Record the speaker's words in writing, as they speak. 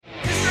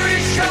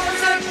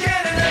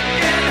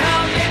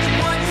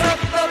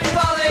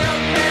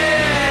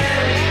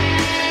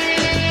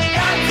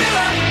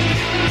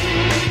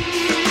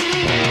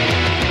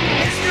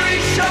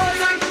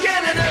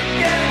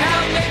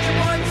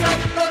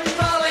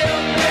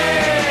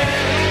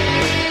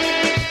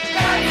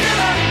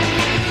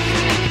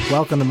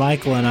Welcome to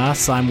Michael and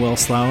Us. I'm Will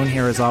Sloan,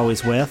 here as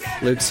always with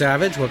Luke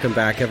Savage. Welcome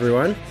back,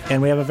 everyone.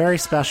 And we have a very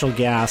special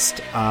guest.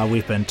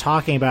 We've been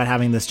talking about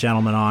having this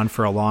gentleman on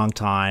for a long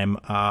time,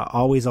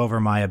 always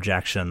over my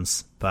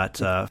objections. But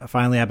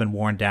finally I've been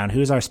worn down.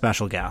 Who's our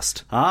special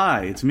guest?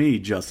 Hi, it's me,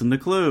 Justin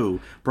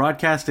DeClue,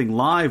 broadcasting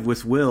live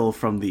with Will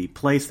from the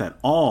place that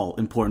all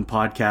important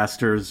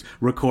podcasters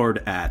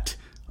record at.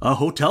 A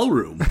hotel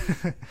room.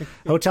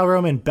 Hotel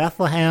room in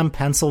Bethlehem,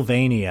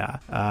 Pennsylvania.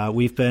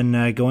 We've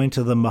been going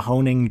to the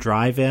Mahoning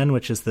Drive-In,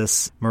 which is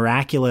this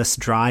miraculous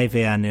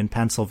drive-in in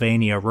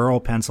Pennsylvania,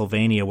 rural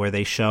Pennsylvania, where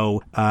they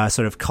show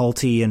sort of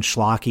culty and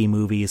schlocky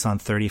movies on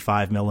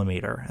 35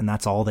 millimeter, and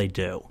that's all they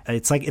do.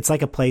 It's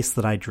like a place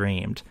that I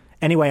dreamed.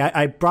 Anyway,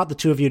 I brought the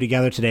two of you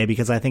together today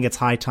because I think it's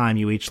high time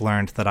you each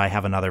learned that I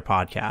have another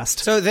podcast.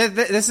 So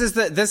this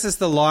is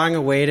the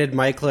long-awaited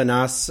Michael and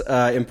Us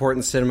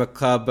Important Cinema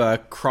Club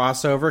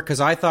crossover, because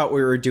I thought what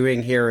we were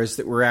doing here is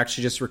that we're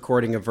actually just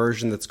recording a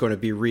version that's going to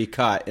be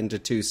recut into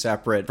two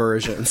separate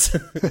versions.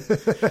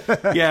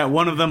 Yeah,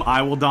 one of them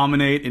I will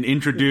dominate and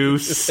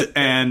introduce,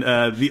 and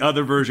the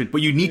other version.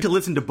 But you need to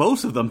listen to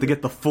both of them to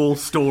get the full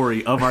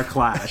story of our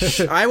clash.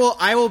 I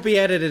will be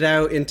edited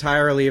out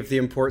entirely of the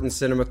Important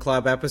Cinema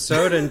Club episode.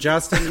 And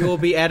Justin, you will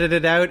be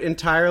edited out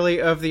entirely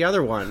of the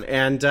other one.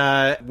 And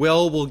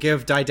Will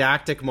give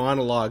didactic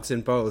monologues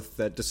in both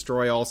that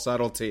destroy all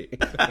subtlety.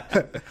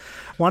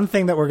 One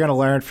thing that we're going to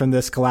learn from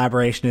this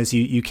collaboration is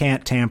you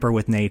can't tamper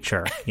with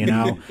nature, you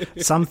know?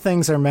 Some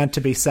things are meant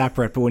to be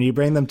separate, but when you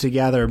bring them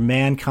together,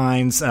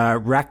 mankind's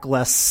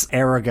reckless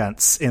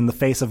arrogance in the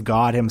face of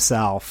God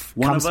himself.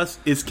 One of us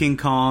is King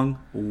Kong,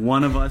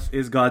 one of us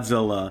is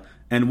Godzilla,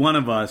 and one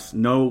of us,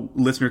 no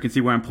listener can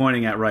see where I'm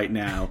pointing at right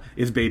now,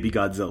 is Baby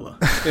Godzilla.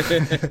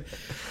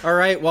 All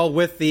right, well,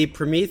 with the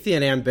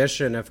Promethean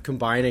ambition of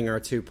combining our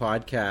two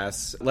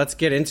podcasts, let's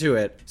get into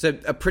it. It's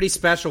a pretty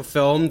special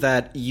film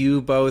that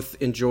you both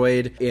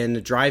enjoyed in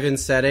a drive-in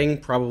setting,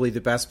 probably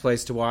the best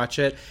place to watch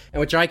it,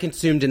 and which I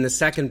consumed in the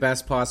second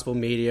best possible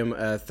medium,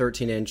 a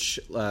 13-inch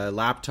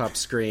laptop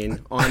screen.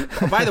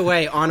 By the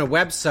way, on a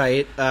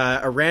website,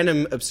 a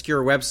random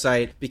obscure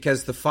website,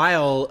 because the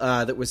file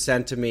that was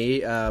sent to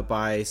me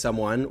by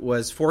someone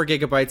was 4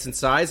 gigabytes in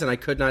size, and I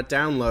could not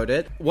download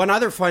it. One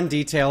other fun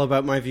detail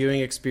about my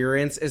viewing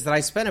experience is that I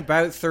spent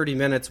about 30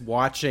 minutes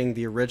watching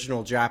the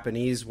original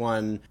Japanese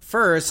one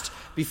first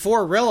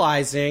before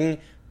realizing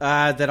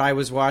that I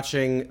was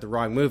watching the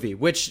wrong movie,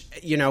 which,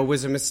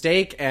 was a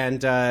mistake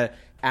and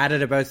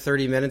added about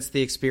 30 minutes to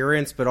the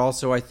experience, but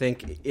also I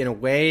think in a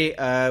way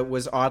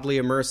was oddly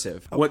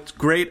immersive. What's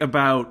great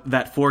about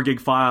that 4 gig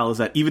file is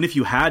that even if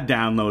you had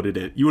downloaded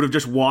it, you would have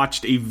just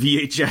watched a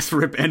VHS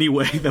rip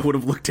anyway that would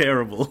have looked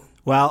terrible.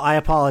 Well, I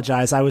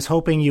apologize. I was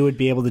hoping you would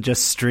be able to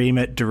just stream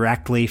it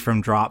directly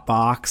from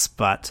Dropbox,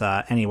 but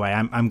anyway,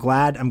 I'm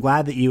glad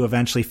that you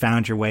eventually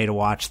found your way to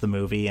watch the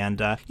movie,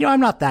 and I'm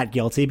not that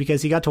guilty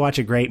because you got to watch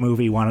a great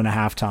movie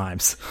 1.5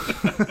 times.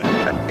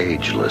 An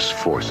ageless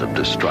force of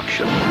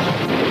destruction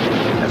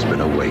has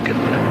been awakened.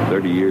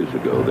 30 years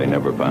ago, they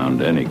never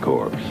found any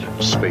corpse.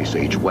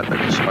 Space-age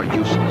weapons are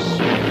useless.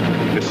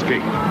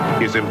 Escape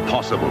is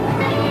impossible.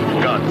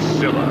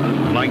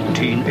 Godzilla,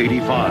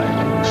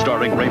 1985,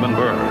 starring Raymond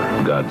Burr.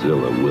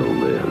 Godzilla will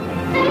live.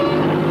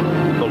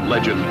 The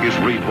legend is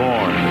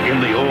reborn in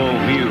the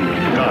all-new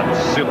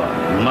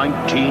Godzilla,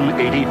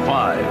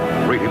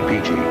 1985, rated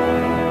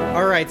PG.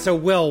 All right, so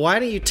Will, why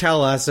don't you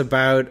tell us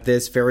about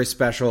this very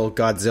special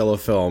Godzilla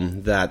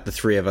film that the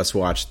three of us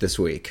watched this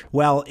week?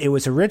 Well, it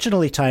was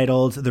originally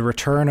titled The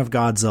Return of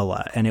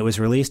Godzilla, and it was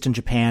released in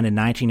Japan in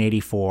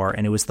 1984,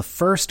 and it was the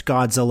first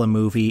Godzilla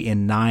movie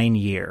in 9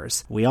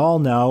 years. We all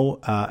know,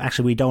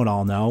 actually we don't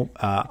all know,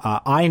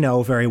 I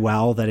know very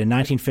well that in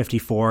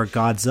 1954,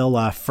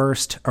 Godzilla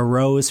first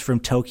arose from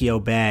Tokyo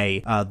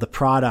Bay, the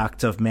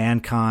product of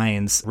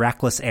mankind's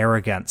reckless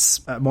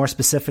arrogance, more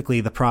specifically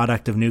the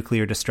product of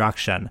nuclear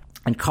destruction,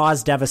 and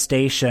caused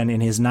devastation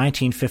in his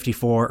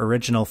 1954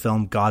 original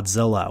film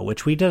Godzilla,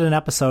 which we did an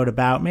episode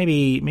about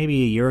maybe a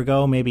year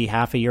ago, maybe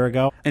half a year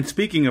ago. And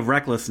speaking of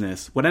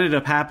recklessness, what ended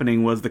up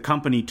happening was the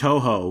company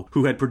Toho,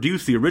 who had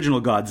produced the original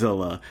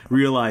Godzilla,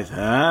 realized,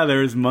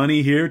 there's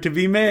money here to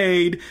be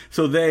made.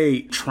 So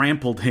they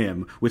trampled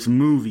him with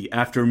movie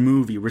after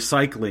movie,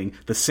 recycling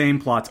the same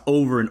plots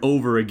over and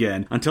over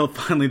again, until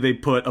finally they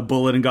put a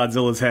bullet in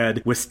Godzilla's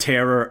head with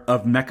Terror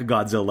of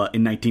Mechagodzilla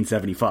in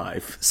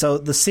 1975. So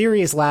the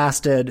series lasted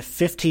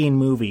 15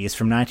 movies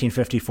from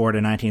 1954 to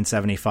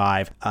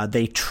 1975.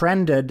 They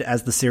trended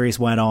as the series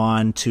went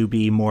on to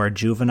be more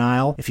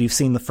juvenile. If you've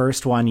seen the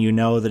first one, you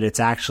know that it's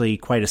actually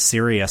quite a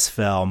serious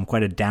film,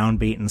 quite a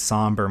downbeat and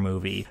somber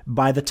movie.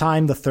 By the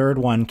time the third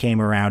one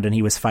came around and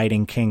he was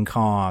fighting King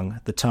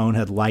Kong, the tone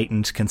had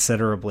lightened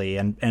considerably.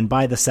 And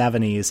by the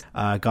 70s,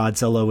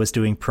 Godzilla was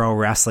doing pro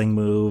wrestling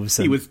moves.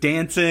 He was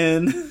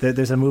dancing.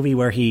 There's a movie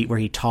where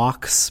he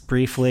talks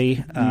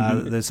briefly.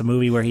 There's a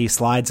movie where he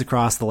slides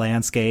across the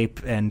landscape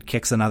escape and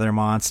kicks another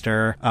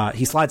monster.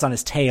 He slides on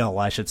his tail,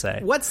 I should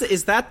say.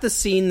 Is that the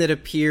scene that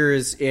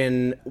appears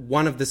in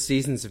one of the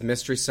seasons of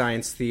Mystery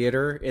Science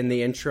Theater in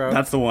the intro?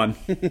 That's the one.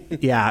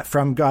 Yeah,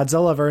 from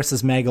Godzilla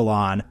vs.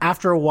 Megalon.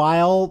 After a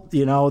while,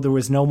 there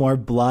was no more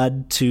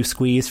blood to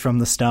squeeze from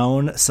the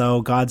stone,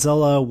 so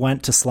Godzilla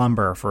went to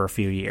slumber for a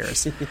few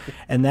years.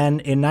 And then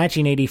in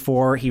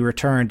 1984, he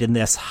returned in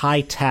this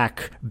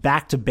high-tech,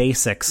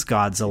 back-to-basics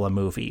Godzilla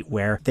movie,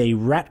 where they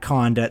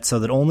retconned it so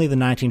that only the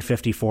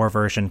 1954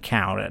 version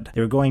counted.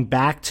 They were going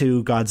back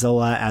to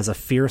Godzilla as a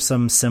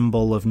fearsome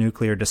symbol of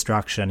nuclear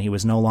destruction. He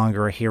was no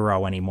longer a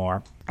hero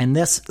anymore. And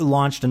this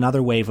launched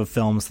another wave of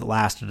films that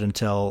lasted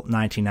until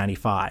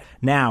 1995.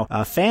 Now,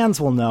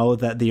 fans will know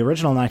that the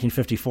original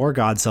 1954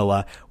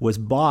 Godzilla was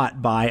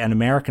bought by an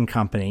American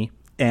company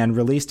and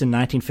released in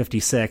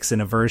 1956 in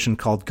a version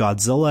called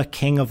Godzilla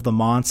King of the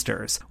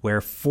Monsters,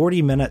 where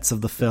 40 minutes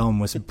of the film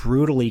was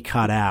brutally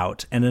cut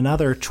out, and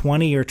another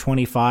 20 or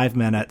 25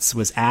 minutes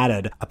was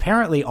added,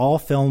 apparently all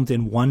filmed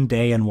in one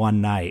day and one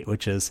night,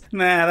 which is...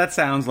 Nah, that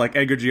sounds like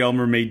Edgar G.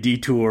 Ulmer made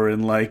Detour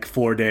in like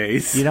 4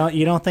 days. You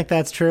don't think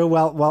that's true?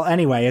 Well,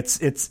 anyway,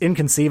 it's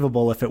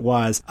inconceivable if it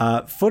was.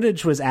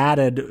 Footage was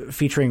added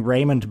featuring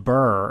Raymond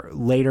Burr,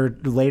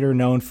 later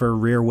known for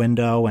Rear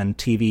Window and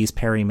TV's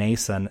Perry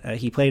Mason.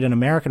 He played an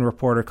American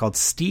reporter called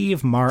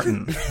Steve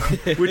Martin.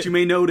 Which you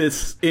may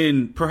notice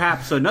in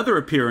perhaps another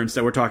appearance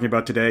that we're talking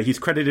about today. He's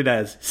credited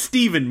as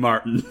Stephen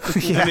Martin.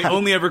 Yeah. And they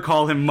only ever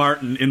call him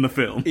Martin in the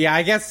film. Yeah,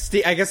 I guess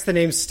the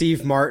name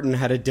Steve Martin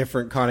had a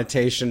different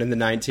connotation in the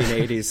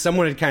 1980s.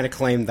 Someone had kind of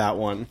claimed that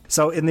one.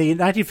 So in the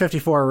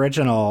 1954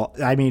 original,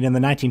 in the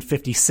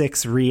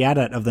 1956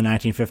 re-edit of the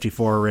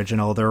 1954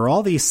 original, there are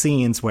all these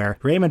scenes where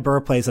Raymond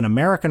Burr plays an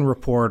American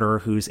reporter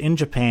who's in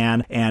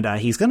Japan, and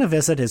he's going to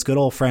visit his good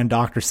old friend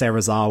Dr.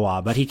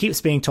 Serizawa. But he keeps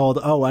being told,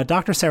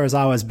 Dr.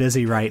 Serizawa is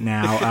busy right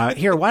now.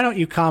 Here, why don't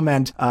you come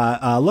and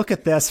look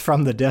at this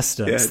from the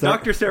distance? Yeah,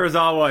 Dr.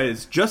 Serizawa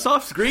is just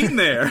off screen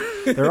there.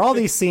 There are all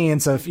these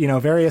scenes of,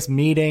 various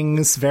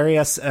meetings,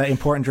 various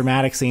important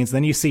dramatic scenes.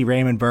 Then you see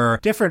Raymond Burr,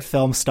 different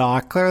film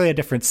stock, clearly a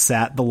different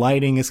set. The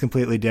lighting is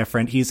completely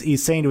different.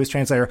 He's saying to his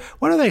translator,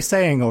 what are they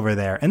saying over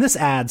there? And this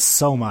adds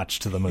so much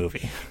to the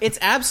movie. It's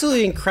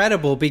absolutely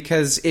incredible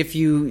because if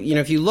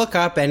you look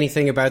up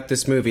anything about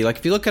this movie, like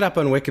if you look it up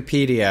on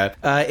Wikipedia,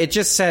 it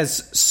just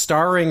says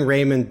starring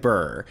Raymond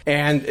Burr,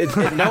 and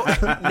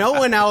no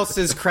one else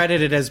is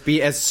credited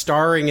as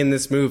starring in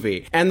this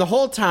movie. And the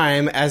whole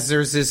time, as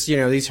there's this,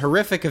 these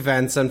horrific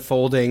events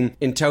unfolding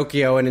in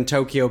Tokyo and in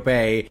Tokyo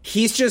Bay,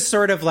 he's just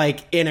sort of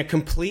like in a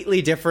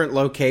completely different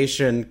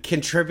location,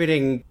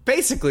 contributing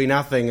basically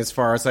nothing as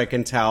far as I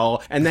can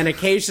tell, and then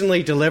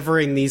occasionally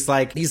delivering these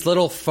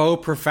little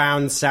faux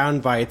profound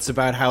sound bites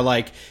about how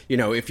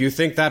if you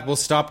think that will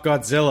stop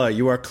Godzilla,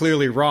 you are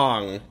clearly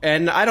wrong.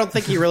 And I don't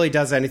think he really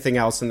does anything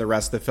else in the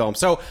rest of the film.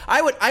 So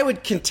I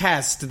would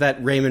contest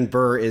that Raymond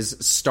Burr is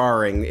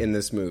starring in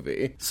this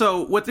movie.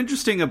 So what's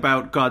interesting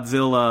about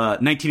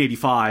Godzilla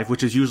 1985,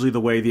 which is usually the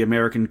way the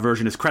American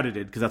version is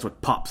credited, because that's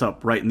what pops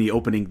up right in the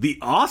opening, the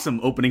awesome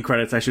opening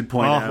credits, I should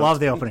point out. Love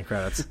the opening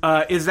credits.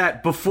 Is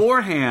that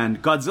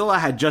beforehand, Godzilla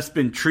had just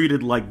been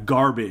treated like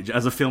garbage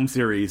as a film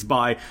series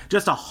by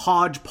just a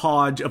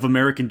hodgepodge of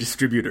American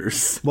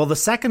distributors. Well, the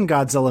second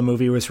Godzilla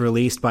movie was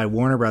released by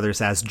Warner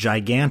Brothers as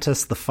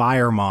Gigantus the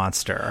Fire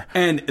Monster.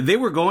 And they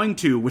were going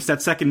to, with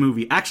that second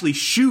movie, actually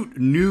shoot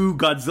new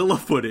Godzilla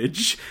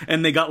footage,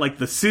 and they got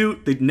the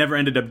suit. They never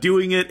ended up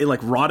doing it. It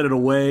rotted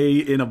away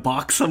in a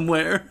box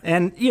somewhere.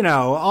 And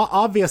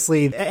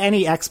obviously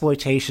any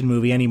exploitation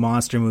movie, any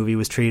monster movie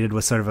was treated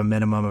with sort of a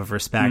minimum of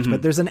respect. Mm-hmm.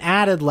 But there's an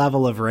added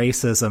level of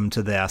racism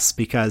to this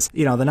because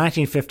the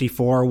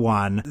 1954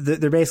 one,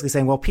 they're basically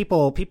saying, well,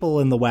 people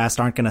in the West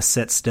aren't going to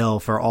sit still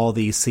for all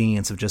these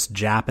scenes of just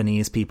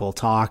Japanese people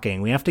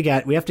talking. We have to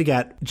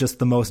get just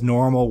the most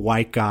normal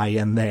white guy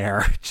in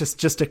there,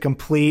 just a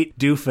complete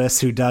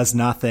doofus who does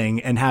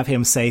nothing, and have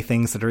him say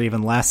things that are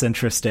even less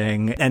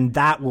interesting, and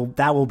that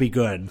will be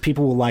good.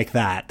 People will like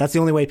that. That's the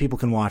only way people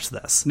can watch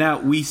this. Now,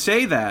 we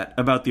say that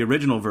about the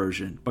original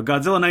version, but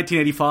Godzilla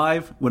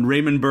 1985, when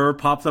Raymond Burr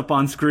pops up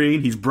on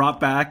screen, he's brought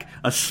back,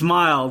 a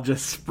smile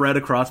just spread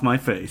across my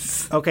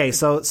face. Okay,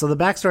 so the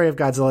backstory of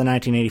Godzilla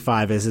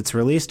 1985 is it's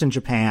released in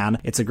Japan,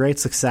 it's a great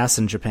success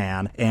in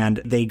Japan,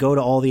 and they go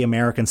to all the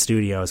American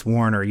studios,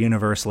 Warner,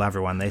 Universal,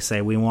 everyone. They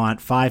say, we want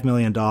 $5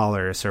 million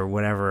or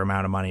whatever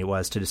amount of money it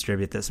was to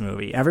distribute this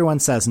movie. Everyone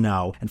says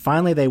no. And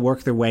finally, they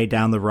work their way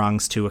down the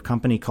rungs to a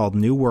company called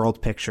New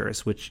World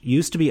Pictures, which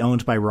used to be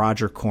owned by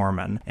Roger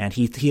Corman. And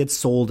he had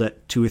sold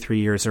it 2 or 3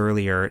 years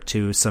earlier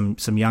to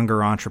some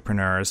younger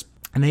entrepreneurs.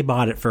 And they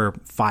bought it for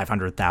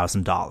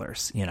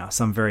 $500,000,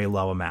 some very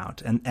low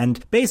amount.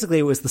 And basically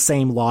it was the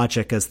same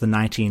logic as the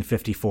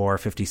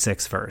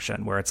 1954-56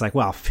 version, where it's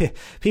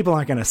people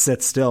aren't going to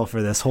sit still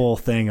for this whole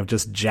thing of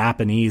just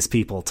Japanese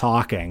people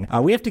talking.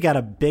 We have to get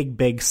a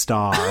big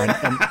star.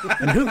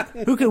 And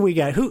who can we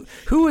get?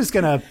 Who is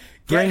going to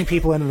bring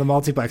people into the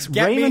multiplex.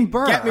 Raymond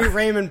Burr. Get me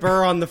Raymond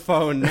Burr on the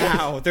phone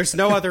now. There's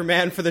no other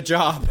man for the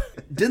job.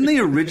 Didn't they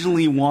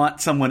originally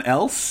want someone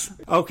else?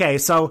 Okay,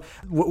 so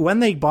when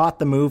they bought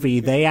the movie,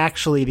 the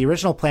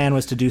original plan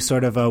was to do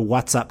sort of a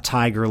What's Up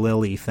Tiger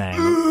Lily thing.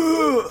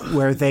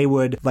 Where they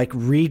would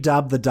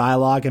redub the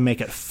dialogue and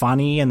make it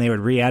funny, and they would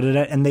re-edit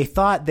it. And they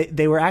thought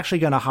they were actually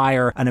going to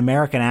hire an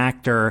American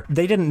actor.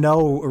 They didn't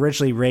know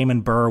originally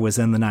Raymond Burr was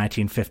in the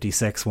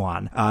 1956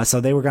 one. So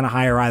they were going to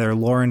hire either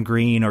Lauren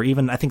Green or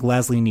even, I think,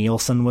 Leslie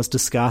Nielsen was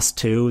discussed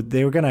too.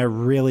 They were going to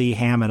really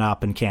ham it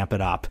up and camp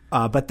it up.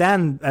 But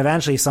then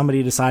eventually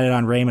somebody decided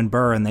on Raymond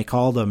Burr, and they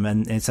called him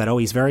and said,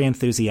 he's very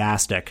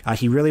enthusiastic.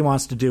 He really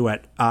wants to do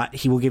it.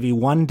 He will give you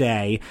 1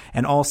 day,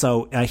 and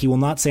also he will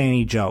not say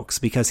any jokes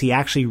because he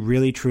actually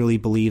really truly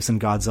believes in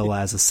Godzilla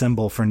as a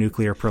symbol for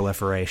nuclear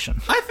proliferation.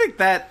 I think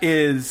that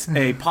is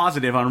a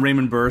positive on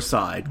Raymond Burr's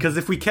side, because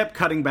if we kept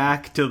cutting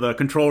back to the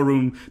control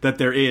room that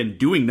they're in,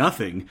 doing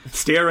nothing,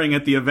 staring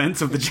at the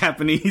events of the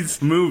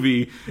Japanese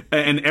movie,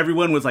 and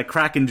everyone was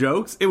cracking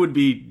jokes, it would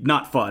be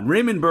not fun.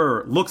 Raymond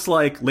Burr looks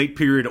like late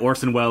period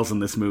Orson Welles in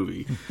this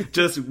movie.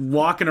 Just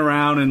walking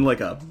around in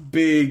a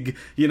big,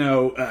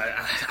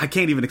 I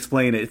can't even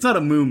explain it. It's not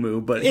a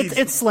moo-moo, but it's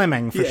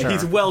slimming for sure.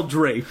 He's well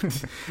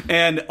draped.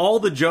 And all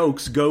the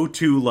jokes go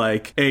to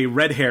a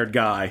red-haired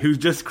guy who's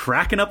just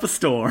cracking up a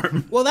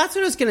storm. Well, that's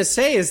what I was going to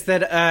say, is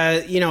that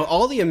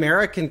all the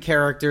American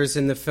characters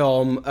in the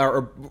film,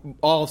 or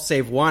all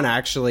save one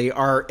actually,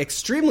 are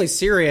extremely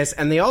serious,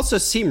 and they also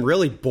seem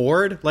really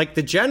bored. Like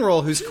the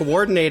general who's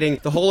coordinating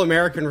the whole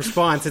American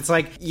response, it's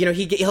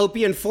he'll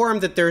be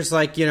informed that there's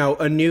a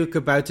nuke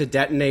about to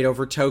detonate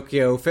over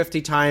Tokyo,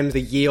 50 times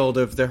the yield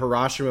of the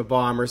Hiroshima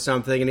bomb or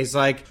something, and he's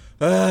like,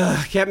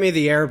 get me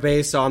the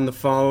airbase on the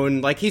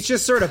phone. He's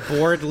just sort of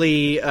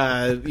boredly,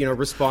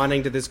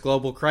 responding to this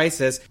global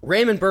crisis.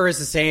 Raymond Burr is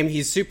the same.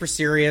 He's super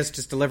serious,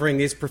 just delivering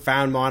these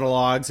profound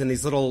monologues and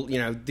these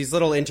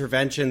little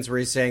interventions where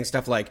he's saying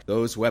stuff like,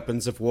 those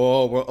weapons of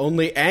war will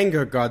only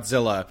anger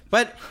Godzilla.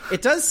 But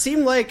it does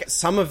seem like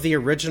some of the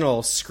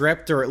original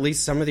script, or at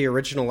least some of the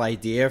original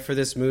idea for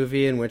this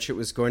movie, in which it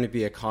was going to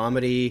be a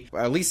comedy, or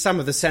at least some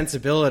of the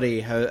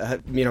sensibility,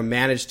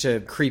 managed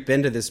to creep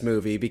into this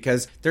movie,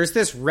 because there's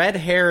this red-haired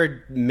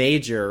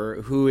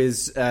major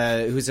who's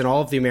in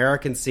all of the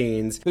American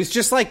scenes, who's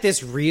just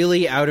this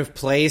really out of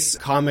place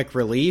comic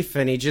relief,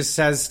 and he just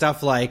says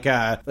stuff like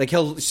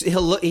he'll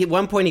at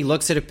one point he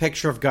looks at a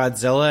picture of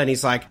Godzilla and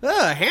he's like,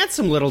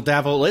 handsome little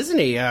devil, isn't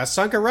he?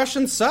 Sunk a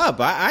Russian sub.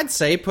 I'd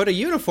say put a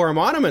uniform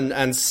on him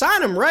and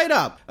sign him right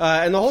up.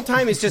 And the whole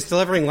time he's just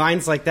delivering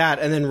lines like that,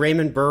 and then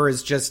Raymond Burr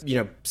is just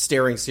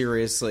staring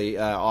seriously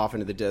off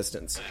into the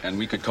distance. And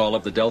we could call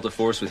up the Delta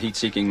Force with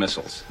heat-seeking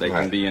missiles. They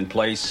can be in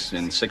place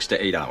in 6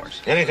 to 8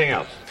 hours. Anything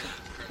else?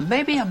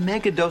 Maybe a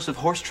mega dose of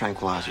horse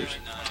tranquilizers.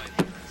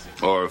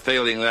 Or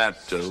failing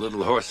that, a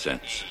little horse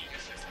sense.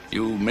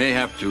 You may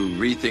have to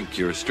rethink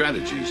your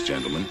strategies,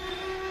 gentlemen.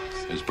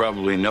 There's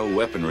probably no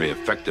weaponry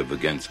effective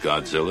against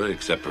Godzilla,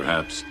 except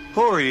perhaps...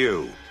 Who are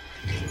you?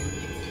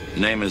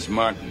 Name is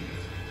Martin.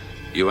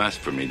 You asked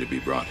for me to be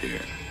brought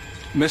here.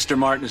 Mr.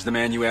 Martin is the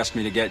man you asked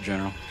me to get,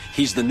 General.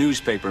 He's the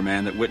newspaper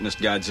man that witnessed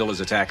Godzilla's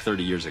attack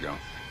 30 years ago.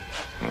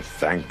 Well,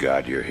 thank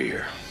God you're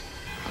here.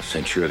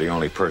 Since you're the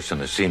only person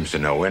that seems to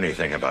know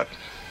anything about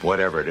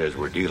whatever it is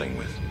we're dealing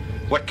with,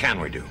 what can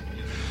we do?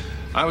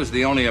 I was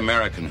the only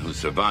American who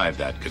survived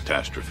that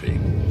catastrophe.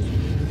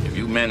 If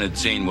you men had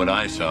seen what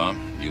I saw,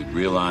 you'd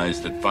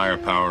realize that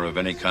firepower of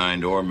any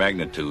kind or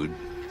magnitude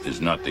is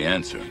not the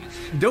answer.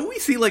 Don't we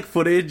see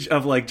footage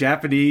of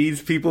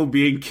Japanese people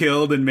being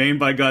killed and maimed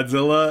by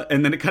Godzilla,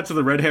 and then it cuts to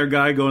the red-haired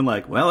guy going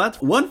well, that's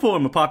one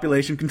form of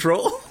population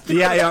control.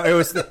 Yeah, it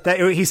was.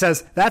 He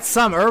says that's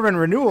some urban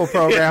renewal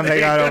program they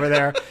got over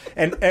there.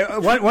 And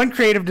one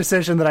creative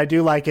decision that I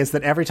do like is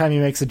that every time he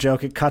makes a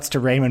joke, it cuts to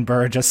Raymond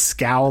Burr just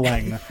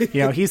scowling.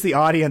 He's the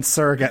audience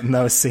surrogate in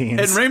those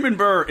scenes. And Raymond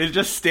Burr is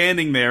just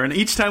standing there, and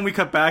each time we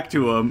cut back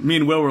to him, me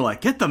and Will were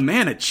like, "Get the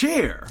man a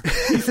chair."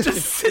 He's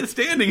just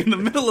standing in the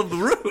middle of the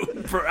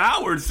room for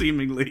hours,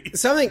 seemingly.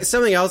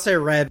 Something else I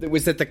read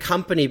was that the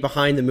company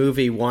behind the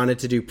movie wanted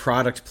to do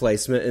product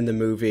placement in the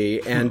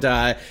movie, and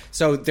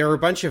so there were a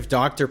bunch of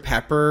Dr.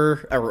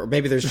 Pepper, or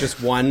maybe there's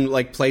just one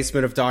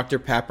placement of Dr.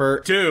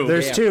 Pepper.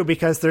 There's two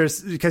because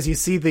you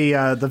see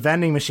the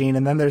vending machine,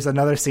 and then there's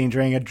another scene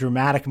during a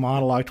dramatic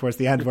monologue towards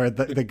the end where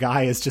the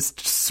guy is just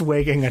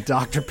swigging a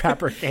Dr.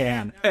 Pepper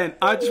can. And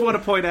I just want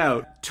to point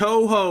out,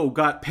 Toho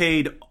got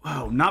paid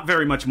not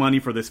very much money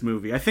for this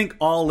movie. I think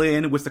all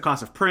in with the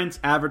cost of prints,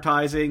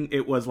 advertising,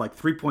 it was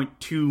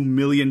 $3.2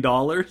 million.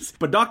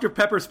 But Dr.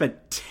 Pepper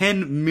spent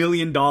 $10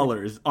 million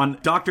on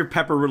Dr.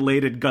 Pepper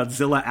related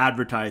Godzilla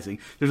advertising.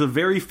 There's a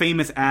very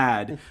famous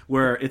ad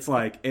where it's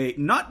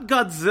not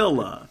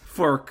Godzilla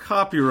for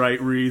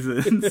copyright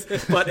reasons,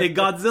 but a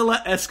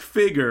Godzilla-esque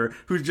figure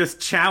who's just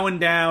chowing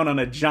down on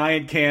a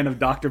giant can of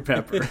Dr.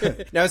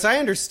 Pepper. Now, as I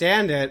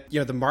understand it,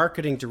 the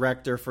marketing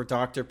director for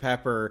Dr.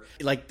 Pepper,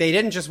 like, they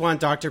didn't just want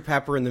Dr.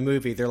 Pepper in the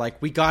movie. They're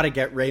like, we got to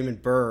get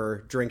Raymond Burr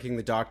drinking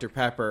the Dr.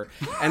 Pepper.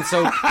 And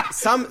so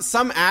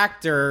some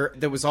actor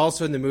that was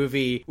also in the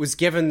movie was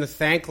given the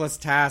thankless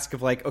task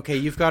of like, okay,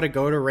 you've got to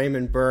go to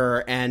Raymond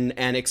Burr and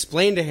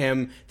explain to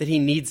him that he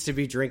needs to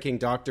be drinking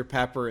Dr.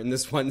 Pepper in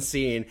this one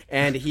scene.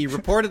 And he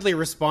reportedly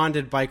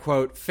responded by,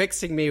 quote,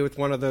 fixing me with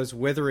one of those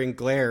withering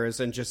glares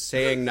and just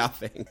saying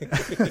nothing.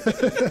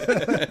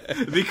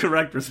 The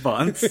correct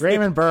response.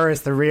 Raymond Burr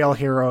is the real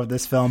hero of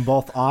this film,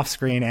 both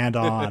off-screen and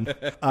on.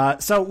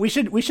 So we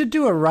should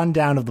do a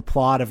rundown of the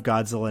plot of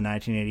Godzilla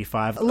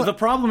 1985. The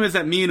problem is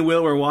that me and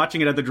Will were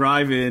watching it at the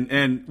drive-in,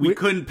 and we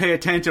couldn't pay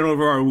attention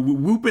over our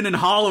whooping and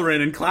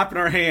hollering and clapping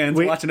our hands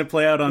watching it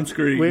play out on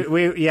screen.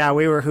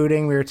 We were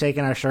hooting. We were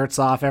taking our shirts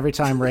off every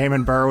time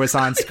Raymond Burr was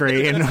on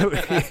screen.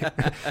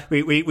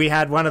 We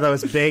had one of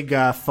those big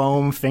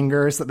foam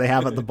fingers that they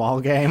have at the ball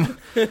game,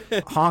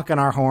 honking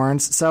our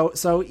horns.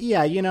 So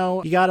yeah, you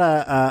got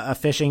a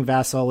fishing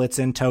vessel. It's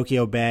in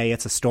Tokyo Bay.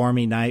 It's a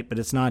stormy night, but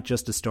it's not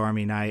just a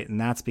stormy night, and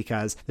that's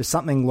because there's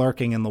something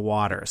lurking in the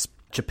waters.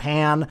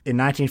 Japan in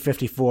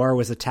 1954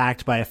 was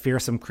attacked by a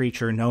fearsome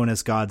creature known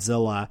as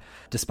Godzilla.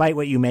 Despite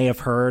what you may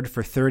have heard,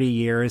 for 30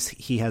 years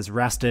he has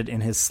rested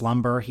in his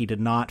slumber. He did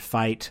not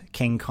fight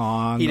King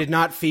Kong. He did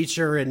not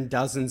feature in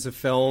dozens of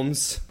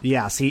films.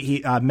 Yes,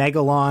 he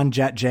Megalon,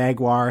 Jet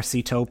Jaguar,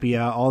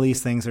 Seatopia, all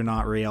these things are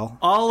not real.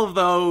 All of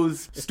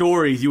those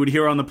stories you would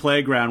hear on the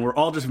playground were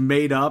all just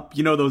made up.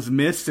 Those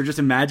myths are just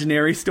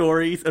imaginary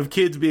stories of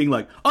kids being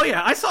like, oh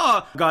yeah, I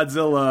saw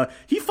Godzilla.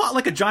 He fought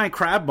like a giant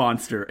crab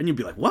monster. And you'd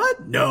be like, what?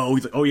 No.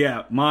 He's like, oh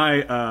yeah,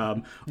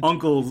 my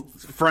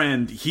uncle's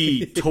friend,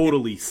 he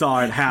totally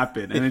saw it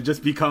happen. And it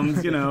just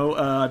becomes,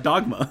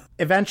 dogma.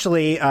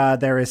 Eventually,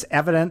 there is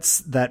evidence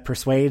that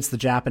persuades the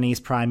Japanese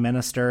prime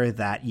minister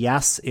that,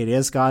 yes, it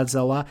is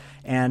Godzilla.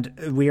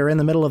 And we are in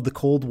the middle of the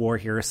Cold War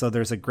here, so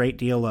there's a great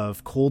deal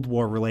of Cold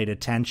War-related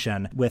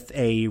tension with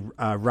a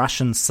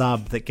Russian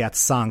sub that gets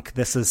sunk.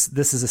 This is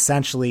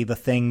essentially the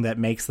thing that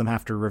makes them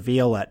have to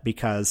reveal it,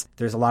 because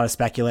there's a lot of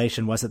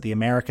speculation. Was it the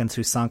Americans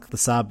who sunk the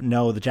sub?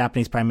 No, the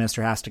Japanese prime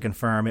minister has to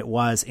confirm it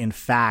was, in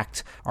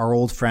fact, our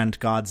old friend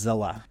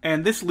Godzilla.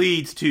 And this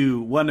leads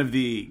to one of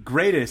the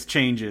greatest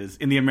changes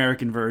in the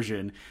American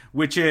version,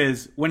 which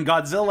is when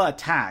Godzilla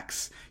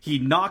attacks, he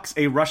knocks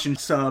a Russian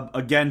sub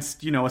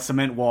against, a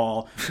cement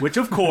wall, which,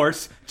 of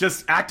course,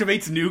 just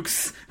activates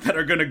nukes that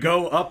are going to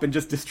go up and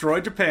just destroy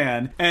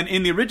Japan. And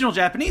in the original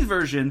Japanese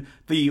version,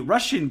 the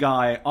Russian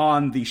guy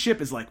on the ship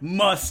is like,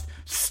 must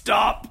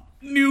stop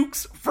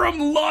nukes from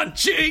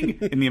launching.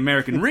 In the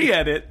American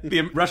re-edit,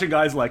 the Russian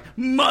guy's like,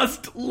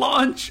 must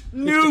launch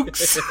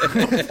nukes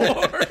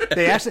before.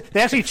 They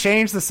actually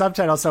changed the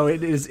subtitle, so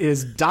it is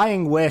his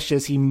dying wish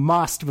is he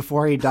must,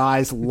 before he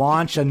dies,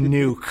 launch a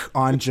nuke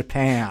on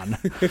Japan.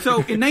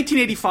 So in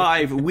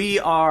 1985, we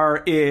are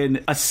in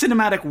a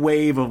cinematic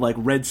wave of like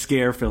Red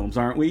Scare films,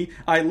 aren't we?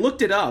 I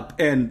looked it up,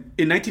 and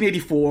in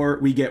 1984,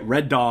 we get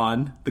Red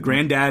Dawn, the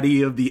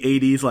granddaddy of the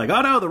 80s, like,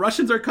 oh no, the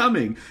Russians are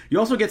coming. You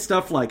also get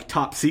stuff like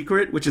Top Secret,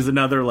 which is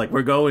another, like,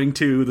 we're going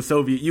to the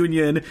Soviet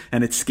Union,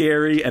 and it's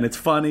scary, and it's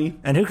funny.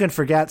 And who can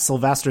forget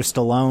Sylvester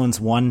Stallone's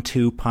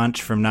 1-2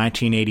 punch from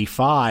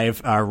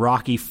 1985,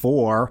 Rocky IV,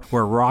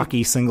 where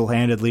Rocky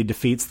single-handedly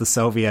defeats the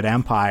Soviet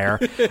Empire,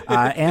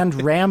 and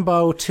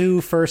Rambo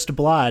 2 First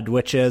Blood,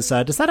 which is,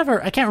 does that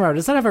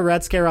have a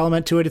Red Scare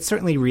element to it? It's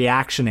certainly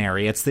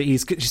reactionary. It's that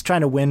he's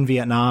trying to win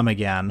Vietnam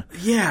again.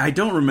 Yeah, I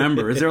don't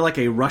remember. Is there, like,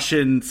 a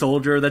Russian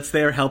soldier that's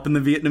there helping the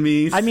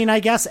Vietnamese? I mean, I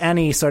guess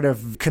any sort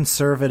of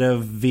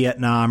conservative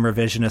Vietnam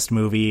revisionist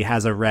movie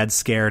has a Red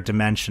Scare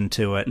dimension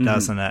to it,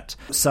 doesn't it?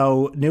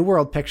 So New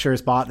World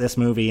Pictures bought this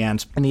movie,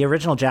 and in the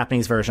original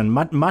Japanese version,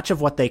 much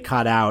of what they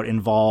cut out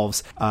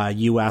involves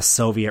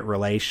U.S.-Soviet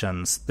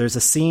relations. There's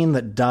a scene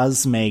that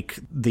does make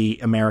the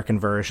American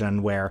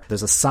version where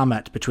there's a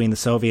summit between the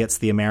Soviets,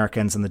 the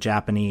Americans, and the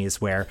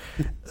Japanese, where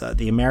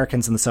the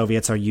Americans and the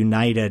Soviets are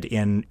united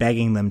in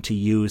begging them to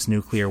use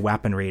nuclear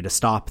weaponry to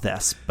stop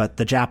this. But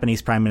the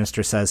Japanese prime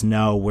minister says,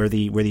 no, we're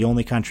the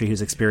only country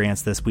who's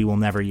experienced this. We will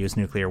never use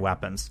nuclear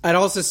weapons. I'd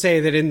also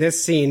say that in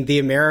this scene, the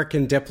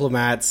American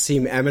diplomats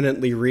seem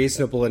eminently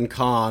reasonable and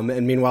calm,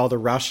 and meanwhile the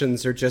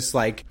Russians are just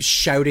like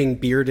shouting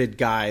bearded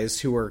guys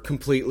who are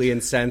completely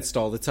incensed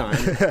all the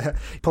time.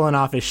 Pulling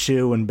off his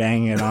shoe and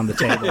banging it on the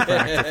table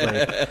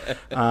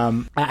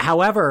practically.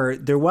 However,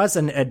 there was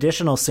an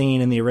additional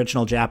scene in the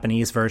original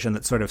Japanese version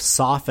that sort of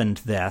softened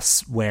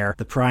this, where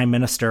the prime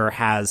minister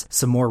has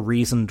some more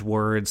reasoned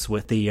words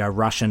with the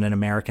Russian and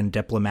American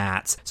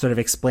diplomats, sort of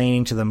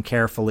explaining to them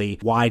carefully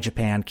why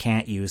Japan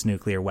can't use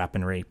nuclear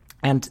weaponry.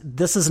 And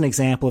this is an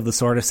example of the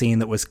sort of scene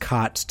that was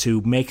cut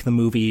to make the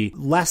movie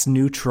less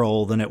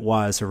neutral than it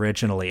was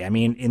originally. I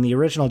mean, in the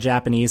original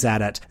Japanese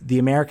edit, the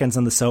Americans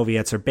and the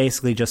Soviets are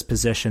basically just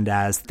positioned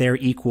as they're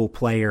equal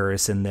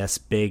players in this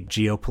big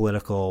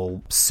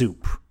geopolitical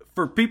soup.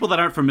 For people that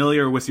aren't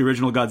familiar with the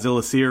original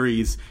Godzilla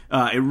series,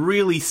 it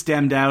really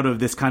stemmed out of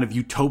this kind of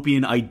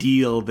utopian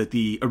ideal that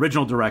the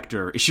original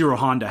director, Ishiro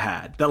Honda,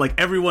 had. That, like,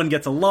 everyone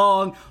gets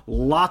along,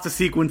 lots of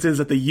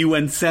sequences at the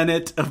UN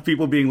Senate of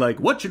people being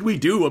like, what should we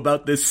do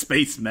about this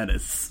space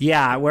menace?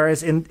 Yeah,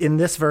 whereas in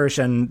this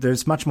version,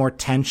 there's much more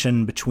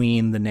tension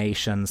between the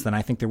nations than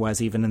I think there was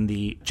even in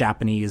the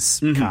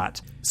Japanese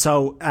cut.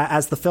 So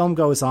as the film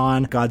goes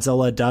on,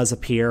 Godzilla does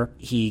appear.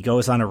 He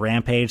goes on a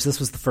rampage. This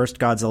was the first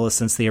Godzilla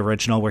since the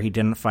original where he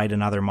didn't fight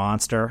another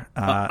monster.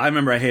 I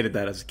remember I hated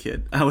that as a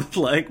kid. I was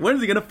like, when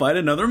is he going to fight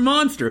another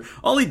monster?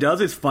 All he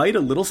does is fight a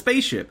little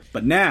spaceship.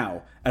 But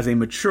now, as a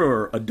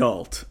mature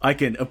adult, I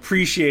can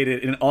appreciate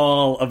it in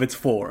all of its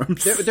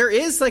forms. There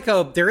is like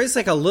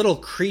a little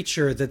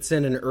creature that's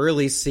in an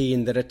early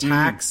scene that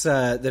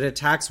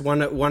attacks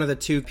one of the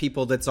two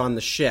people that's on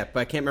the ship.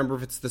 I can't remember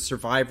if it's the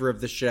survivor of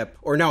the ship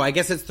or no. I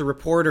guess it's the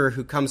reporter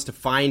who comes to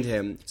find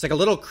him. It's like a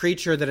little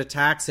creature that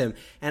attacks him.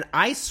 And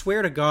I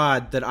swear to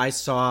God that I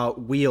saw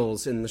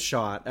wheels in the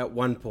shot at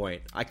one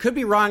point. I could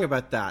be wrong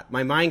about that.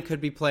 My mind could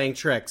be playing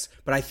tricks,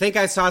 but I think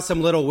I saw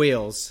some little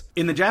wheels.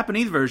 In the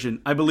Japanese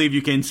version, I believe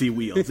you can see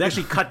wheels. They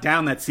actually cut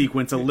down that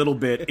sequence a little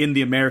bit in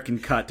the American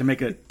cut to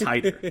make it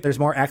tighter. There's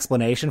more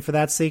explanation for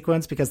that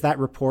sequence because that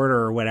reporter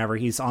or whatever,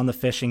 he's on the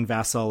fishing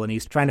vessel and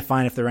he's trying to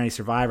find if there are any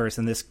survivors.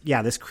 And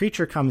this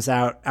creature comes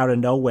out of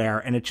nowhere,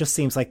 and it just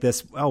seems like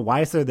this, oh, why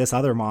is there this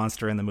other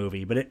monster in the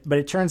movie? But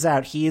it turns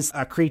out he's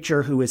a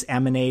creature who is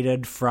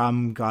emanated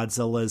from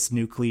Godzilla's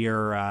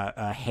nuclear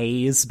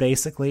haze,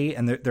 basically,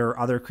 and there are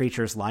other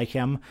creatures like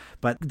him.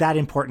 But that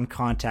important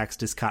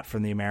context is cut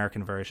from the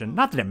American version.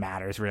 Not that it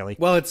matters, really.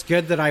 Well, it's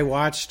good that I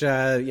watched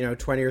 20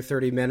 or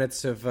 30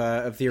 minutes of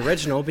the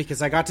original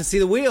because I got to see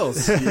the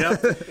wheels.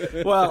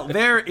 Yep. Well,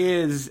 there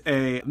is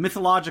a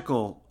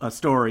mythological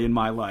story in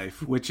my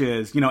life, which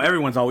is,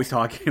 everyone's always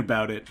talking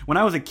about it. When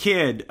I was a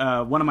kid,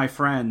 one of my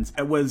friends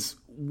was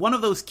one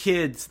of those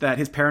kids that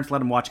his parents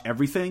let him watch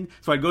everything.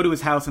 So I'd go to his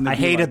house and I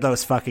hated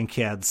those fucking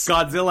kids.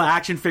 Godzilla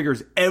action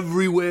figures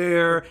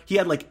everywhere. He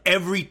had like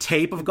every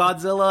tape of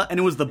Godzilla, and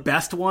it was the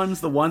best ones,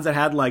 the ones that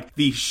had like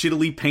the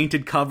shittily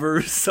painted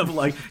covers of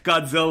like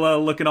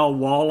Godzilla looking all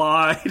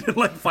wall-eyed and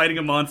like fighting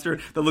a monster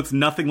that looks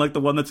nothing like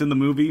the one that's in the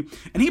movie.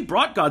 And he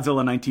brought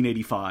Godzilla in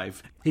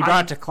 1985. He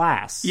brought it to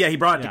class. Yeah, he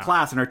brought it to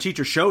class, and our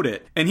teacher showed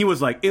it. And he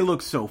was like, it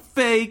looks so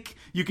fake.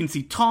 You can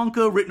see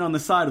Tonka written on the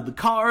side of the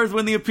cars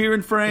when they appear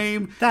in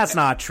frame. That's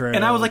not true.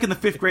 And I was like in the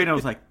 5th grade, and I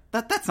was like,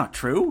 that's not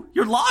true.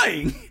 You're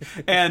lying.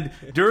 And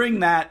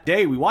during that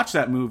day, we watched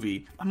that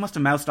movie. I must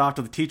have moused off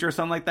to the teacher or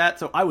something like that.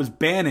 So I was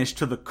banished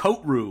to the coat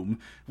room,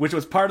 which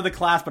was part of the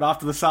class, but off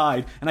to the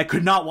side. And I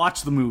could not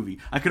watch the movie.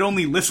 I could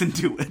only listen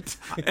to it.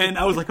 And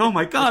I was like, oh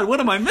my God,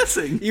 what am I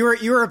missing? You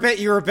were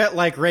a bit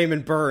like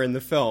Raymond Burr in the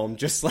film,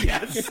 just like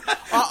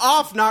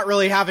off, not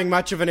really having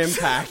much of an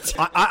impact.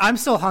 I'm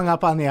still hung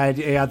up on the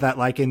idea that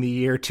like in the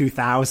year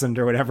 2000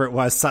 or whatever it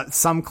was,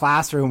 some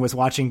classroom was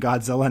watching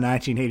Godzilla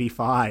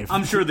 1985.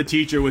 I'm sure the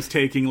teacher was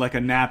taking like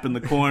a nap in the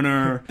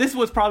corner. This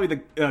was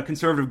probably the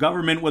conservative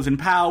government was in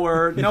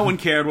power. No one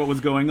cared what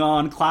was going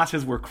on.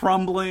 Classes were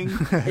crumbling.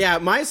 Yeah,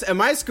 at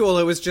my school,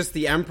 it was just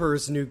The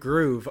Emperor's New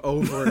Groove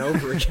over and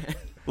over again.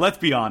 Let's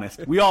be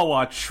honest. We all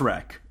watch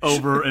Shrek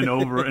over and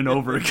over and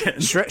over again.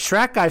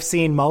 Shrek I've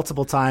seen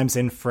multiple times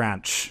in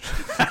French.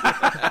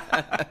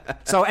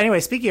 So anyway,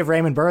 speaking of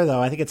Raymond Burr,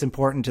 though, I think it's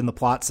important in the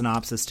plot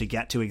synopsis to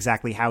get to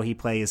exactly how he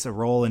plays a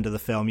role into the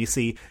film. You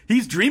see,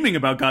 he's dreaming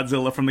about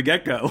Godzilla from the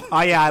get-go.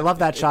 Oh, yeah, I love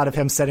that shot of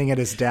him sitting at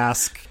his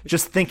desk,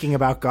 just thinking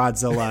about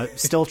Godzilla,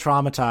 still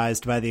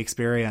traumatized by the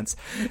experience.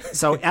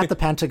 So at the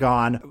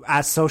Pentagon,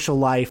 as social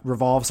life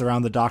revolves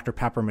around the Dr.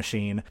 Pepper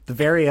machine, the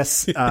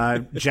various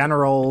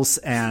generals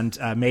and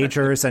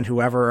majors and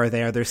whoever are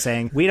there, they're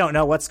saying, we don't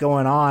know what's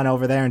going on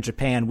over there in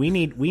Japan. We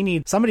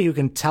need somebody who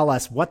can tell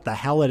us what the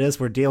hell it is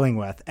we're dealing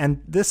with.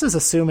 And this is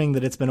assuming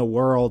that it's been a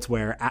world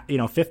where,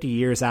 50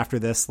 years after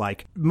this,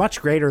 like,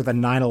 much greater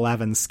than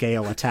 9/11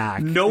 scale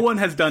attack. No one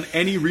has done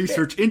any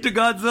research into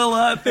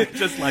Godzilla. They're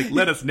just like,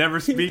 let us never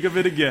speak of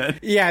it again.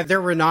 Yeah,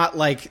 there were not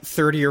like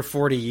 30 or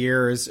 40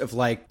 years of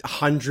like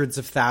hundreds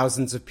of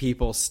thousands of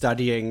people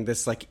studying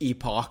this like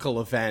epochal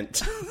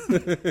event.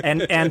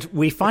 and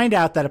we find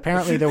out that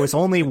apparently there was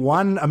only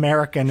one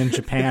American in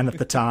Japan at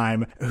the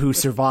time who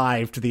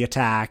survived the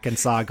attack and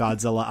saw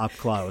Godzilla up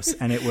close,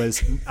 and it was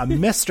a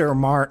Mr.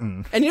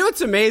 Martin. And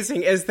what's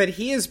amazing is that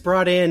he is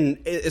brought in,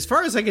 as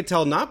far as I could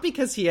tell, not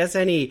because he has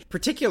any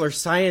particular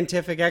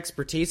scientific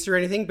expertise or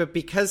anything, but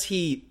because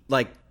he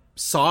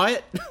saw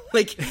it.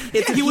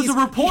 He was a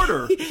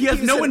reporter. He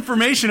has no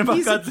information about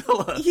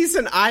Godzilla. He's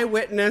an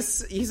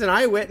eyewitness. He's an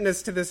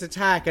eyewitness to this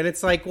attack, and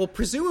it's like, well,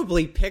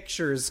 presumably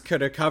pictures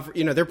could have covered.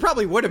 There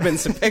probably would have been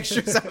some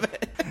pictures of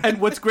it. And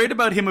what's great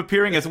about him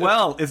appearing as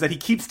well is that he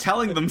keeps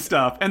telling them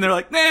stuff, and they're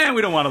like, nah,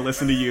 we don't want to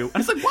listen to you.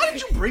 And it's like, why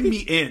did you bring me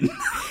in?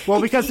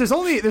 Well, because there's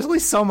only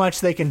so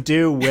much they can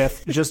do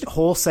with just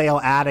wholesale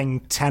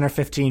adding 10 or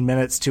 15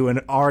 minutes to an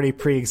already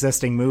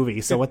pre-existing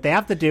movie. So what they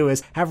have to do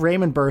is have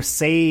Raymond Burr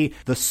say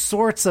the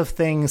sorts of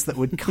things that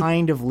would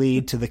kind of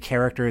lead to the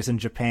characters in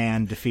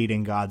Japan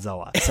defeating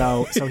Godzilla.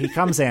 So he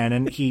comes in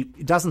and he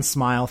doesn't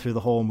smile through the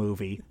whole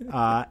movie.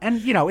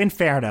 And, in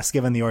fairness,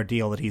 given the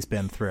ordeal that he's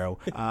been through,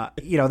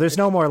 there's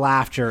no more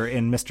laughter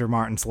in Mr.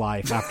 Martin's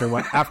life after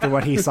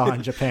what he saw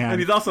in Japan. And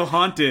he's also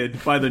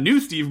haunted by the new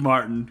Steve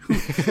Martin,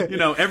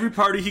 who, every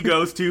party he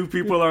goes to,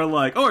 people are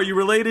like, oh, are you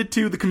related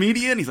to the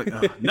comedian? He's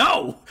like,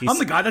 no, I'm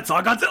the guy that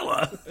saw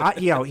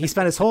Godzilla. He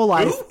spent his whole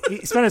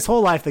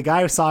life, the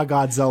guy who saw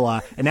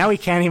Godzilla, and now he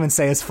can't even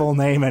say his full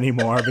name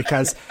anymore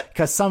because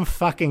some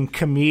fucking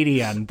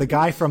comedian, the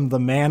guy from The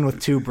Man with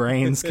Two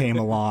Brains, came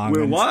along.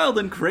 We're wild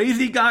and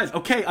crazy guys.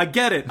 Okay, I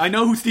get it. I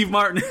know who Steve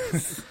Martin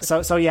is.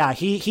 So yeah,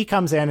 he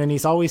comes in and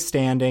he's always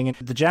standing, and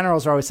the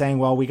generals are always saying,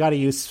 well, we got to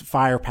use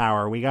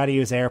firepower, we got to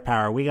use air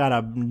power, we got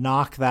to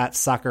knock that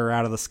sucker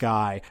out of the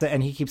sky.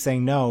 And he keeps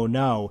saying,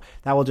 no,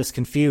 that will just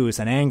confuse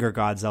and anger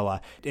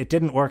Godzilla. It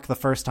didn't work the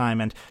first time,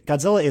 and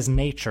Godzilla is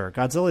nature.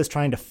 Godzilla is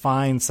trying to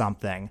find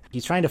something.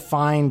 He's trying to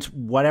find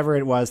whatever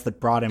it was that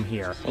brought him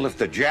here. Well, if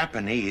the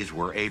Japanese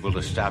were able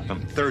to stop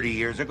him 30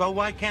 years ago,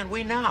 why can't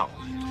we now?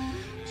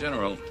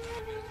 General,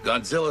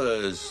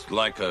 Godzilla is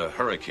like a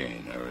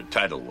hurricane or a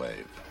tidal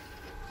wave.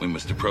 We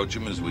must approach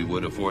him as we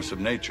would a force of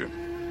nature.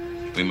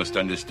 We must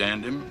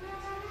understand him,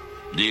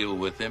 deal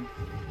with him,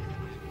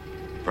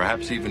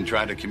 perhaps even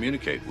try to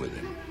communicate with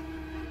him.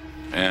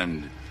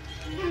 And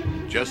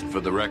just for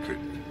the record,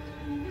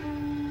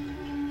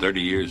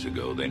 30 years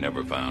ago, they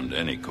never found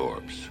any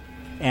corpse.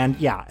 And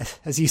yeah,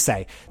 as you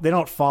say, they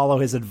don't follow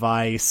his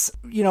advice.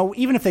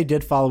 Even if they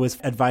did follow his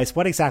advice,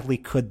 what exactly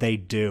could they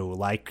do?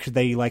 Could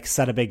they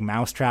set a big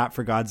mousetrap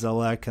for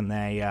Godzilla? Can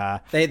they?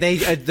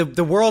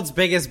 The world's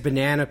biggest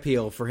banana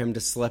peel for him to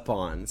slip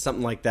on,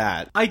 something like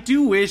that. I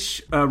do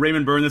wish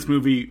Raymond Burr in this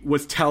movie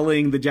was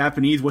telling the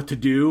Japanese what to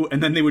do,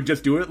 and then they would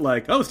just do it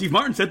like, oh, Steve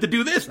Martin said to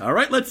do this. All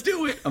right, let's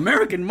do it.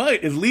 American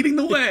might is leading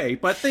the way.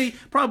 But they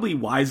probably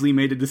wisely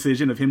made a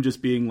decision of him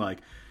just being like,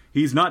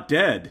 he's not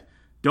dead.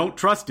 Don't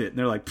trust it. And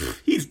they're like,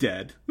 he's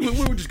dead.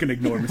 We're just going to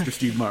ignore Mr.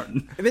 Steve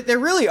Martin. But there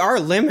really are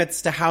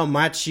limits to how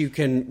much you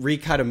can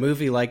recut a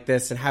movie like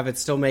this and have it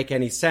still make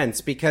any sense.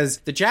 Because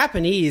the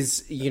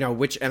Japanese,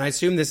 and I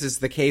assume this is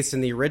the case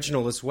in the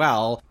original as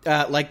well,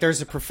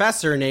 there's a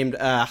professor named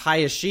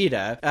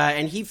Hayashida,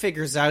 and he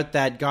figures out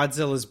that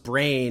Godzilla's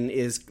brain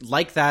is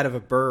like that of a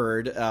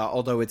bird,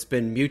 although it's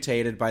been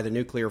mutated by the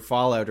nuclear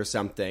fallout or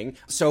something.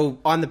 So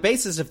on the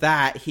basis of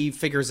that, he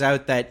figures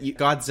out that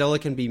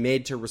Godzilla can be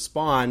made to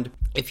respond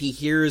if he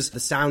hears the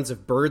sounds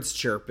of birds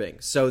chirping.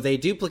 So they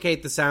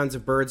duplicate the sounds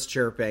of birds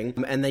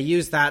chirping, and they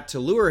use that to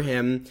lure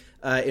him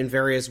in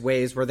various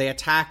ways, where they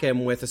attack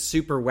him with a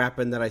super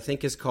weapon that I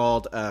think is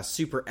called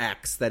Super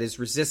X, that is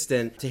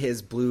resistant to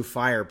his blue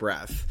fire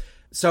breath.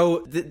 So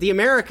the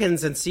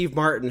Americans and Steve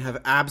Martin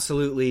have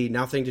absolutely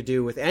nothing to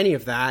do with any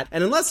of that.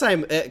 And unless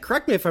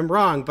correct me if I'm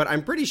wrong, but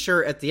I'm pretty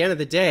sure at the end of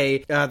the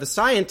day, the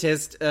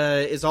scientist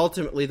is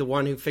ultimately the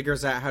one who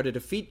figures out how to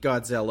defeat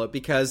Godzilla,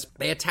 because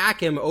they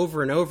attack him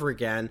over and over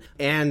again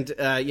and,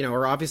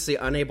 are obviously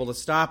unable to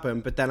stop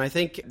him. But then I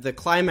think the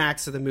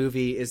climax of the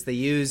movie is they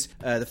use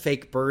the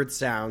fake bird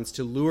sounds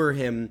to lure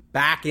him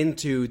back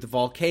into the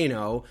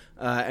volcano,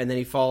 and then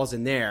he falls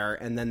in there,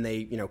 and then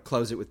they,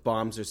 close it with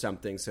bombs or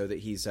something so that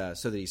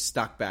he's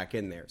stuck back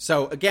in there.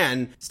 So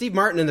again, Steve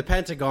Martin and the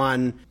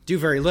Pentagon do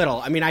very little.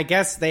 I mean, I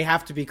guess they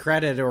have to be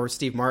credited, or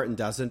Steve Martin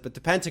doesn't, but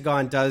the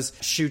Pentagon does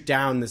shoot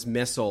down this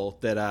missile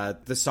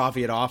that the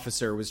Soviet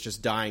officer was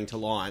just dying to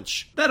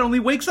launch. That only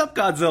wakes up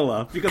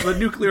Godzilla because of the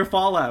nuclear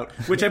fallout,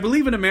 which I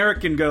believe an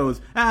American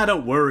goes,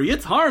 don't worry,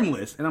 it's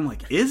harmless. And I'm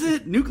like, is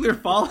it? Nuclear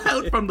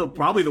fallout from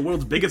probably the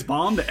world's biggest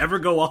bomb to ever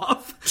go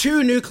off?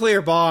 2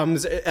 nuclear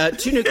bombs,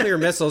 2 nuclear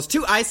missiles,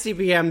 2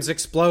 ICBMs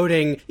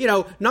exploding,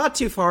 not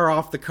too far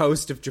off the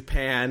coast of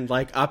Japan,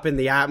 up in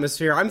the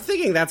atmosphere. I'm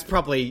thinking that's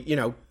probably,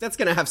 that's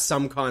going to have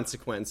some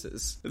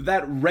consequences.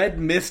 That red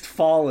mist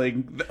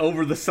falling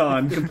over the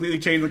sun completely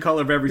changed the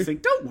color of everything.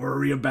 Don't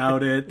worry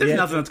about it. There's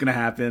nothing that's going to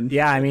happen.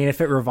 Yeah, I mean,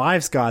 if it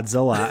revives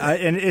Godzilla.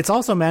 And it's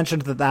also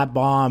mentioned that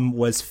bomb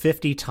was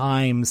 50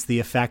 times the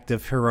effect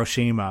of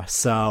Hiroshima.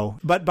 So,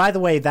 but by the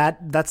way,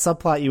 that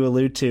subplot you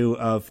allude to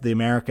of the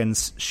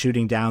Americans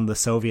shooting down the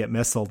Soviet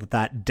missile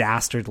that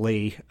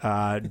dastardly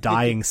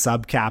dying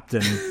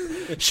sub-captain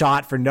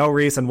shot for no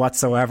reason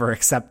whatsoever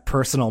except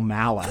personal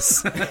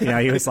malice.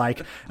 He was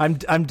like, I'm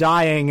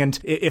dying, and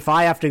if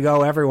I have to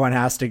go, everyone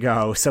has to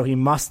go, so he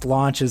must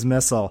launch his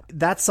missile.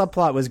 That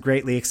subplot was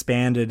greatly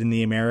expanded in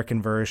the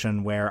American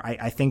version, where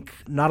I think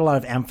not a lot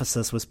of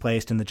emphasis was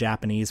placed in the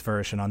Japanese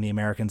version on the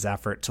Americans'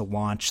 effort to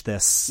launch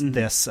this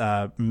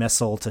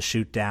missile to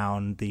shoot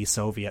down the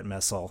Soviet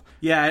missile.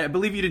 Yeah, I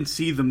believe you didn't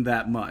see them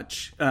that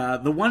much.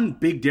 The one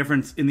big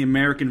difference in the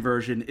American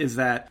version is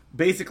that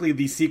basically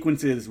these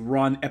sequences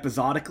run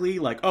episodically,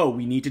 like, oh,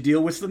 we need to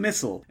deal with the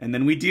missile, and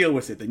then we deal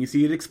with it, then you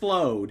see it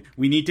explode.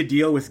 We need to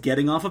deal with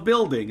getting off a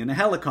building and a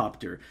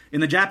helicopter.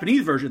 In the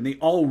Japanese version, they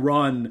all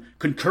run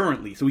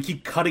concurrently, so we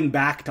keep cutting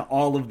back to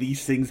all of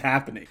these things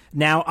happening.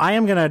 Now, I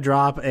am going to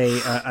drop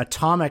a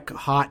atomic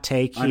hot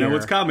take here. I know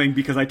it's coming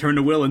because I turned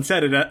to Will and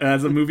said it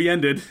as the movie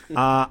ended.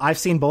 I've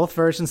seen both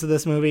versions of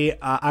this movie.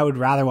 I would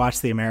rather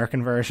watch the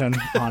American version,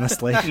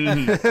 honestly.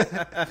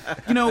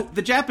 You know,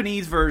 the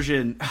Japanese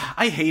version,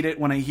 I hate it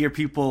when I hear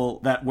people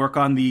that work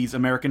on these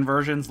American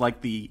versions,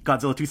 like the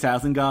Godzilla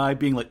 2000 guy,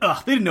 being like,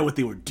 ugh, they didn't know what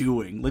they were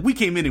doing. Like, we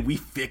came in and we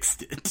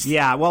fixed it.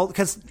 Yeah, well,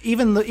 because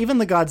even the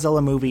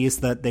Godzilla movies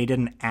that they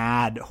didn't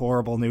add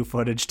horrible new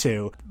footage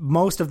to,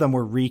 most of them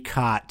were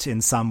recut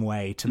in some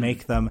way to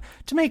make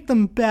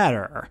them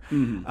better.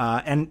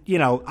 And you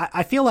know,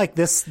 I feel like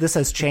this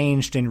has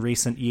changed in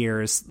recent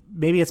years.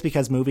 Maybe it's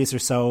because movies are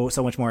so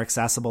much more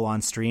accessible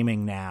on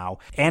streaming now.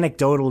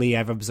 Anecdotally,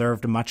 I've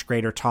observed a much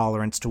greater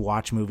tolerance to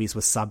watch movies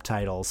with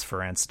subtitles,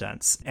 for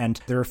instance. And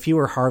there are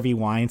fewer Harvey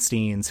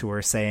Weinsteins who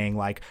are saying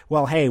like,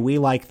 well, hey, we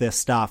like this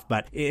stuff,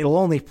 but it'll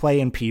only play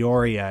in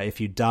Peoria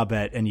if you dub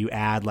it and you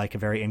add like a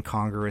very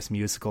incongruous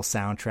musical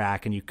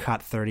soundtrack and you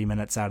cut 30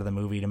 minutes out of the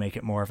movie to make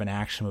it more of an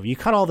action movie. You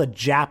cut all the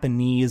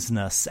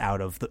Japanese-ness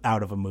out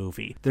of a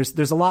movie.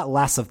 There's a lot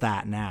less of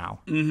that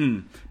now.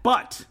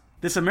 But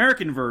this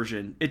American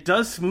version, it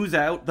does smooth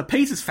out. The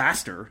pace is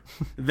faster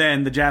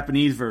than the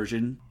Japanese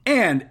version.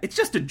 And it's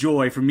just a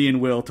joy for me and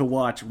Will to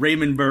watch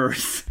Raymond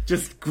Burr's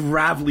just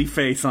gravelly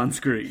face on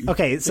screen.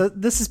 Okay, so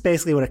this is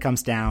basically what it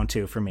comes down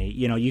to for me.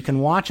 You know, you can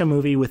watch a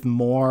movie with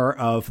more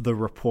of the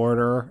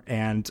reporter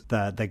and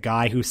the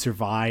guy who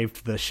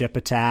survived the ship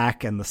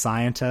attack and the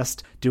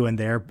scientist doing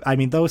their... I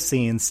mean, those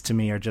scenes to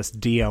me are just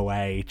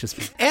DOA.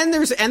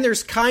 And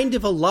there's kind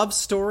of a love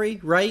story,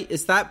 right?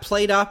 Is that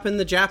played up in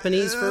the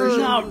Japanese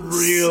version? Not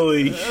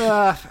really.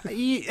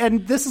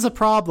 And this is a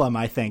problem,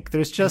 I think.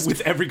 There's just...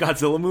 With every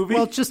Godzilla movie?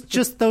 Well,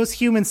 just those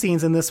human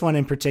scenes in this one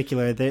in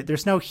particular.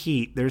 There's no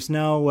heat. There's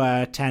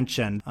no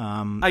tension.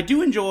 I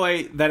do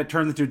enjoy that it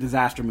turns into a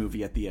disaster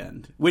movie at the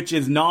end, which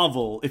is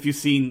novel if you've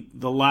seen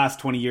the last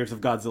 20 years of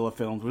Godzilla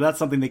films, where that's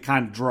something they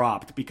kind of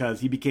dropped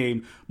because he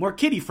became more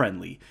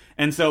kiddie-friendly.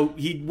 And so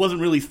he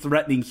wasn't really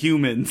threatening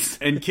humans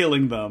and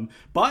killing them.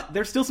 But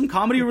there's still some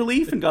comedy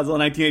relief in Godzilla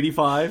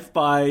 1985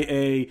 by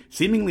a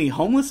seemingly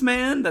homeless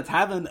man that's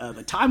having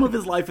the time of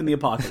his life in the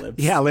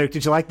apocalypse. Yeah, Luke,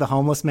 did you like the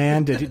homeless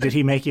man? Did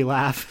he make you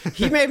laugh?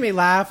 He made me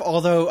laugh,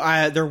 although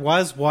there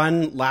was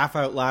one laugh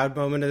out loud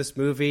moment of this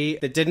movie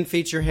that didn't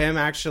feature him,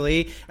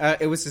 actually.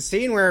 It was a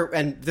scene where,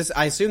 and this,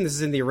 I assume this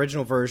is in the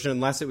original version,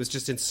 unless it was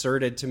just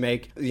inserted to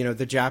make, you know,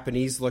 the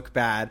Japanese look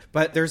bad.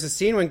 But there's a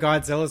scene when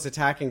Godzilla's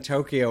attacking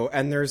Tokyo,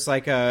 and there's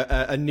like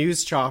a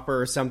news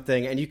chopper or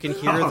something, and you can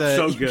hear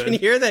the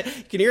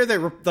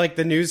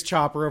news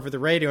chopper over the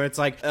radio, and it's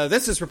like,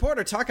 this is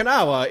reporter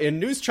Takanawa in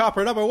news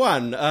chopper number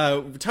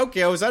 1.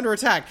 Tokyo is under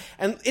attack,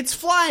 and it's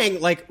flying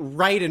like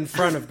right in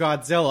front of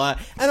Godzilla,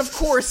 and of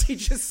course he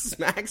just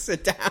smacks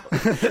it down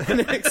and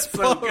it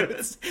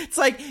explodes. It's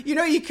like, you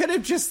know, you could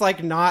have just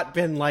like not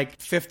been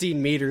like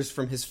 15 meters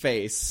from his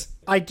face.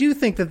 I do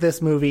think that this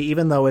movie,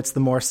 even though it's the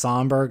more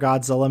somber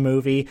Godzilla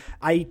movie,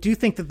 I do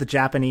think that the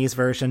Japanese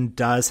version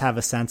does have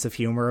a sense of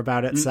humor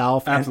about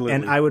itself. Absolutely.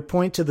 And I would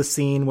point to the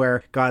scene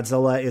where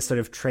Godzilla is sort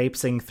of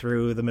traipsing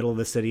through the middle of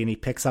the city and he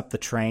picks up the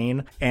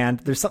train. And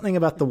there's something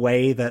about the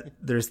way that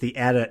there's the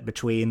edit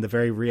between the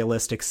very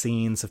realistic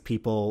scenes of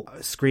people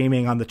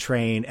screaming on the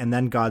train and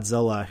then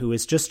Godzilla, who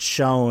is just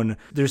shown,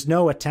 there's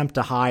no attempt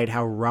to hide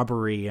how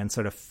rubbery and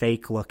sort of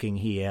fake looking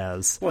he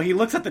is. Well, he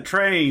looks at the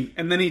train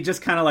and then he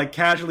just kind of like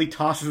casually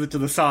tosses it to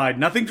the side.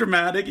 Nothing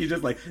dramatic. He's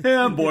just like,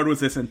 yeah, I'm bored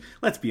with this. And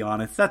let's be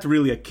honest, that's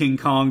really a King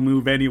Kong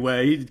move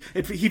anyway.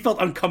 He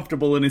felt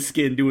uncomfortable in his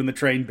skin doing the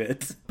train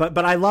bit.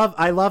 But I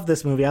love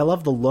this movie. I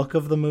love the look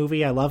of the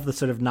movie. I love the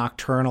sort of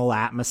nocturnal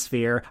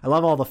atmosphere. I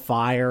love all the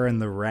fire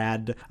and the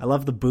red. I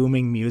love the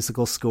booming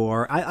musical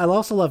score. I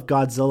also love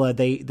Godzilla.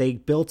 They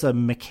built a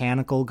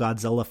mechanical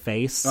Godzilla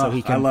face. So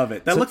he can, I love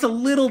it. That looks a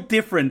little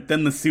different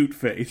than the suit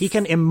face. He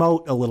can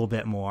emote a little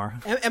bit more.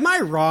 Am I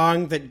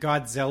wrong that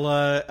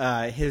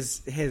Godzilla,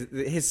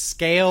 his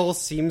scale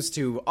seems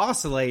to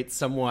oscillate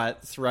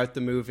somewhat throughout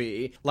the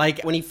movie?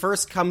 Like when he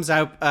first comes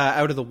out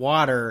of the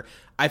water,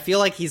 I feel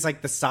like he's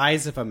like the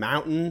size of a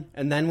mountain,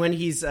 and then when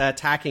he's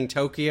attacking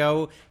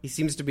Tokyo, he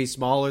seems to be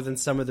smaller than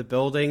some of the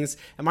buildings.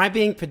 Am I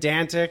being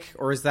pedantic,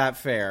 or is that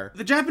fair?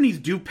 The Japanese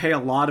do pay a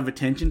lot of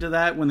attention to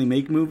that when they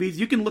make movies.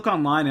 You can look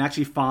online and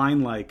actually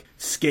find like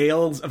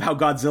scales of how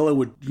Godzilla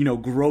would, you know,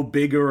 grow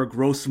bigger or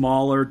grow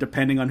smaller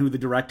depending on who the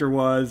director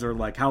was or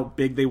like how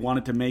big they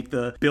wanted to make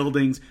the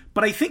buildings.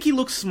 But I think he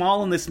looks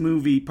small in this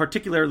movie,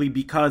 particularly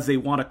because they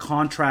want to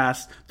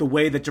contrast the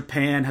way that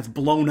Japan has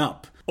blown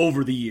up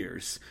over the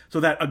years. So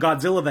that a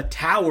Godzilla that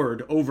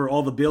towered over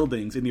all the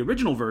buildings in the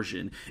original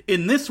version,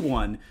 in this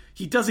one,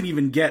 he doesn't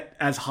even get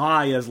as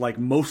high as like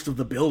most of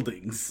the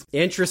buildings.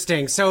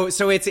 Interesting. So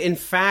it's in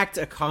fact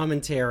a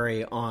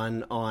commentary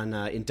on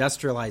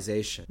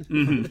industrialization.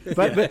 Mm-hmm.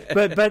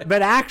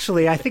 But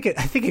actually, I think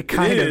it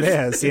kind of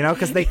is, you know,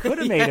 because they could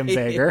have made him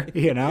bigger,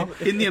 you know.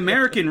 In the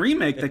American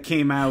remake that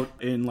came out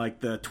in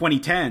like the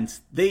 2010s,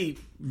 they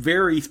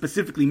very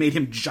specifically made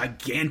him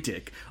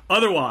gigantic.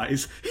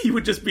 Otherwise, he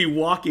would just be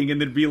walking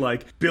and there'd be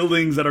like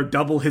buildings that are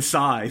double his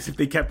size if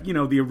they kept, you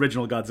know, the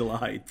original Godzilla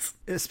heights.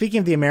 Speaking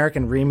of the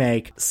American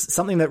remake,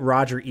 something that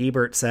Roger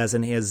Ebert says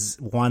in his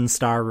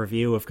 1-star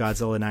review of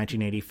Godzilla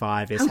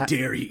 1985 is... How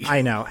dare he?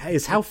 I know.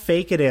 Is how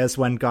fake it is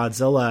when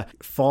Godzilla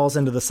falls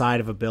into the side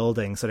of a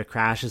building, sort of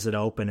crashes it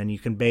open, and you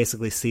can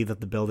basically see that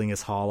the building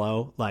is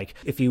hollow. Like,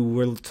 if you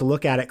were to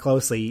look at it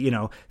closely, you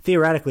know,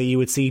 theoretically you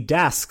would see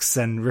desks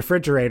and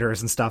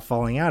refrigerators and stuff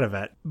falling out of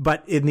it.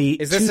 But in the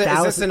Is this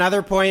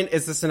another point?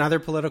 Is this another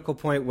political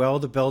point, Will?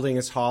 The building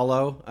is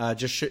hollow,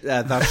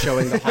 thus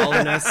showing the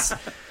hollowness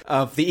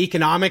of the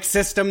economic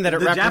system that it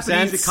represents. The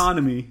Japanese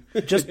economy.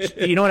 Just,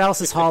 you know what else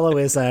is hollow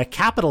is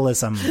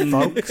capitalism,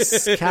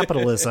 folks.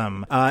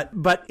 Capitalism.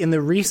 But in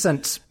the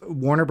recent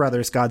Warner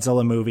Brothers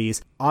Godzilla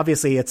movies,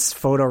 obviously it's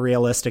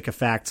photorealistic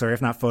effects, or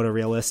if not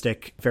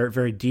photorealistic, very,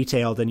 very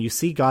detailed, and you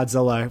see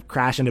Godzilla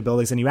crash into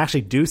buildings, and you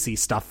actually do see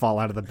stuff fall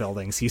out of the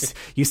buildings.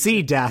 You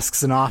see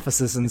desks and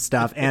offices and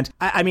stuff, and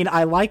I mean,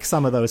 I like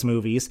some of those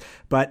movies,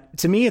 but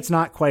to me it's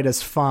not quite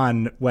as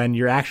fun when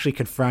you're actually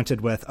confronted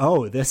with,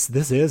 oh, this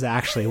is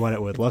actually what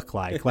it would look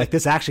like. Like,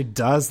 this actually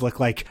does look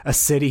like a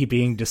city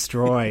being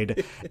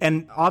destroyed.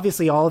 And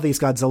obviously all of these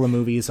Godzilla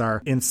movies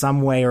are in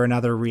some way or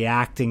another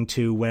reacting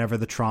to whatever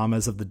the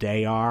traumas of the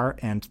day are,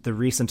 and the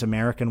recent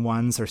American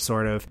ones are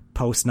sort of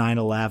post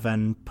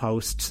 9/11,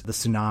 post the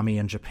tsunami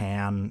in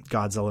Japan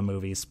Godzilla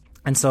movies.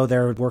 And so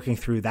they're working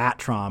through that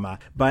trauma.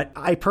 But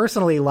I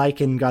personally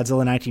like in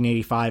Godzilla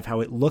 1985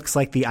 how it looks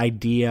like the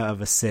idea of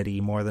a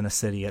city more than a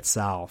city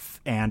itself.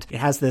 And it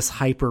has this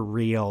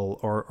hyper-real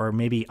or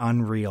maybe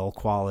unreal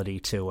quality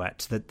to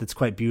it that's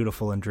quite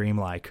beautiful and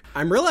dreamlike.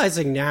 I'm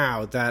realizing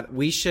now that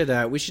we should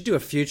do a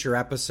future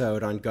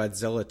episode on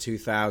Godzilla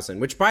 2000,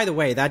 which, by the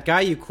way, that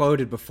guy you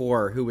quoted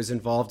before who was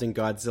involved in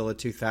Godzilla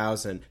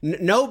 2000,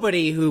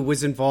 nobody who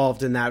was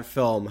involved in that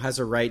film has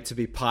a right to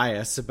be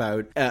pious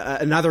about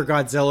another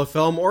Godzilla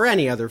film, or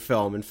any other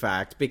film, in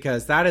fact,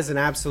 because that is an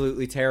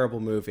absolutely terrible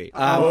movie.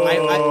 Perhaps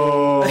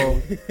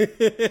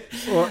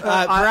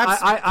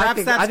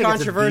that's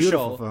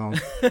controversial.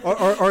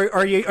 or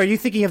are you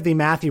thinking of the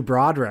Matthew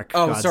Broderick?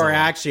 Oh, Godzilla? Sorry, I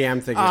actually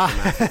am thinking of the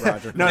Matthew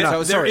Broderick.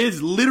 No, there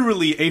is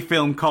literally a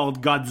film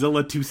called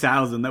Godzilla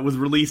 2000 that was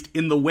released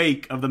in the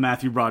wake of the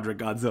Matthew Broderick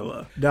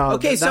Godzilla. No,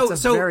 okay,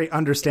 that's a very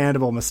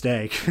understandable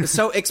mistake.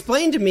 So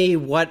explain to me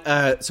what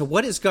is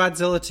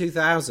Godzilla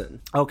 2000?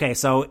 Okay,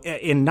 so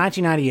in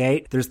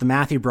 1998, there's the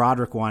Matthew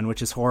Broderick one,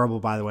 which is horrible,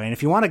 by the way. And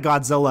if you want a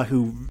Godzilla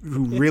who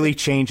really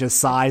changes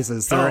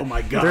sizes, oh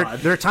my God,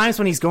 there are times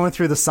when he's going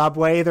through the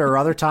subway. There are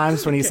other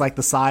times when he's like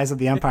the size of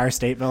the Empire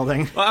State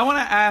Building. Well, I want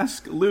to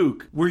ask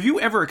Luke, were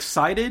you ever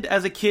excited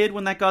as a kid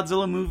when that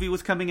Godzilla movie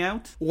was coming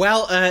out?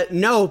 Well,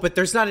 no, but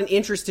there's not an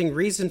interesting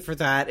reason for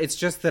that. It's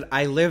just that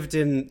I lived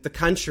in the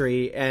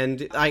country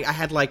and I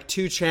had like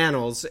 2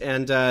 channels,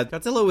 and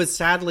Godzilla was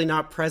sadly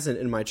not present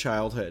in my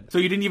childhood. So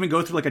you didn't even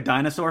go through like a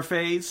dinosaur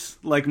phase,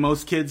 like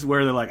most kids,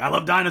 where they're like, I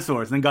love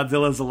dinosaurs, and then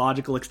Godzilla is a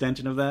logical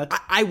extension of that?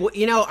 I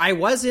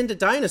was into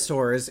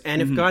dinosaurs,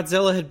 and if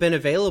Godzilla had been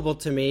available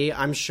to me,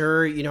 I'm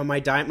sure, you know, my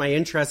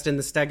interest in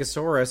the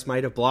Stegosaurus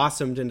might have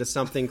blossomed into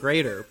something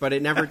greater, but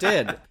it never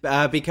did,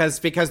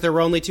 because there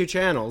were only 2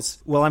 channels.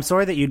 Well, I'm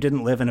sorry that you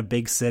didn't live in a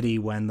big city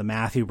when the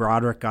Matthew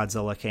Broderick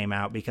Godzilla came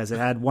out, because it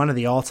had one of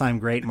the all-time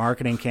great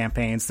marketing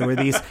campaigns. There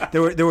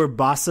were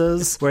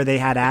buses where they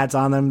had ads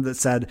on them that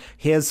said,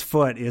 his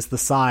foot is the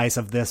size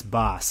of this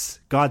bus.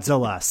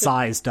 Godzilla,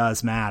 size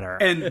does matter.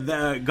 And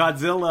the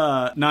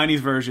Godzilla 90s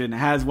version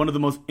has one of the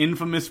most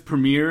infamous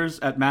premieres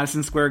at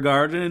Madison Square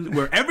Garden,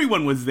 where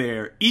everyone was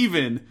there,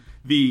 even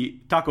the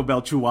Taco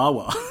Bell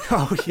Chihuahua.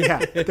 Oh,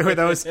 yeah. There were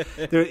those.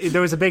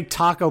 There was a big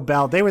Taco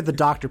Bell. They were the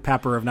Dr.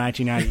 Pepper of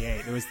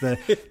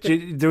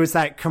 1998. There was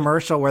that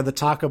commercial where the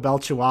Taco Bell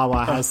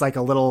Chihuahua has like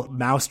a little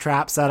mouse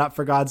trap set up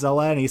for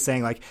Godzilla, and he's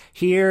saying like,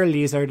 here,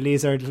 lizard,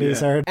 lizard,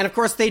 lizard. And of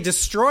course, they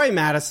destroy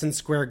Madison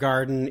Square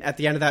Garden at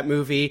the end of that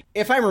movie.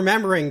 If I'm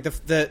remembering,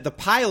 the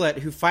pilot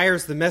who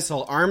fires the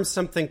missile arms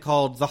something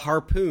called the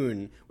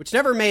harpoon, which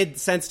never made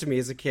sense to me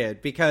as a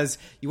kid, because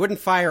you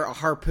wouldn't fire a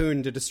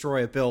harpoon to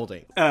destroy a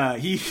building.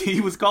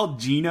 He was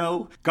called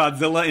Gino,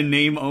 Godzilla in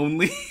name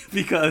only,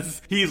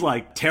 because he's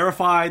like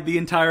terrified the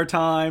entire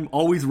time,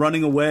 always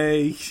running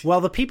away. Well,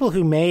 the people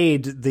who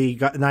made the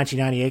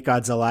 1998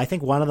 Godzilla, I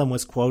think one of them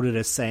was quoted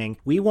as saying,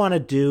 we want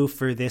to do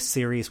for this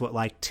series what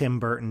like Tim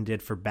Burton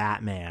did for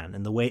Batman.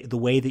 And the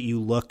way that you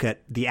look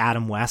at the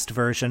Adam West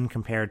version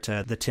compared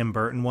to the Tim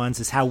Burton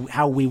ones is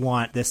how we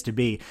want this to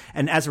be.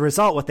 And as a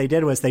result, what they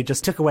did was they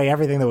just took away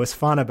everything that was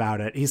fun about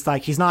it. He's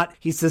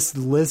this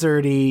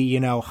lizardy, you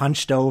know,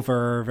 hunched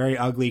over, very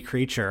ugly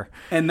creature.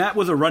 And that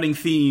was a running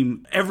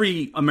theme.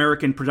 Every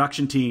American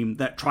production team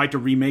that tried to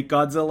remake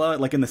Godzilla,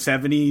 like in the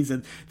 70s,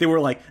 and they were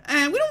like, we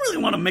don't really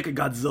want to make a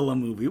Godzilla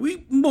movie.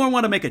 We more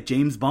want to make a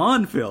James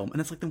Bond film. And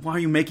it's like, then why are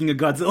you making a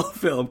Godzilla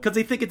film? Because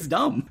they think it's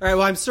dumb. All right,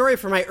 well, I'm sorry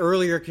for my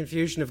earlier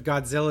confusion of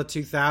Godzilla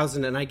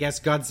 2000, and I guess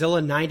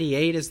Godzilla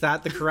 98, is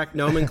that the correct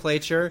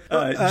nomenclature?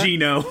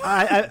 Gino.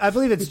 I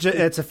believe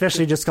it's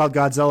officially just called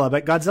Godzilla,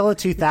 but Godzilla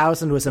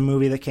 2000 was a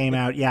movie that came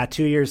out,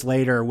 2 years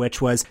later,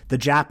 which was the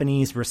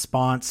Japanese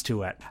response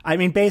to it. I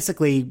mean,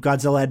 basically,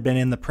 Godzilla had been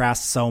in the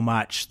press so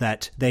much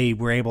that they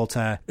were able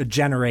to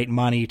generate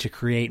money to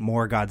create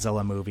more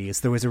Godzilla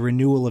movies. There was a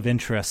renewal of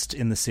interest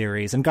in the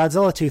series, and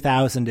Godzilla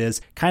 2000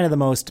 is kind of the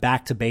most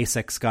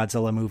back-to-basics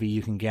Godzilla movie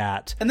you can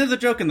get. And there's a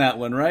joke in that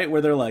one, right,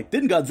 where they're like,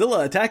 didn't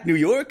Godzilla attack New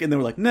York? And they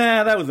were like,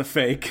 nah, that was a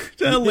fake.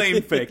 A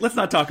lame fake. Let's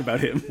not talk about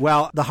him.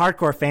 Well, the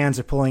hardcore fans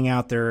are pulling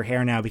out their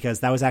hair now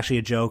because that was actually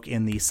a joke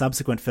in the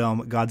subsequent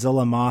film,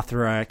 Godzilla,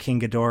 Mothra,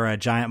 King Ghidorah,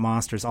 Giant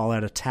Monsters All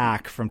Out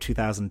Attack from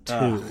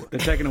 2002. They're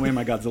taking away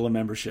my Godzilla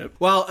membership.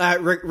 Well,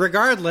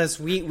 regardless,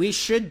 we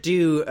should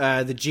do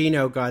the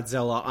Gino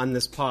Godzilla on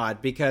this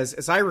pod because,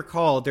 as I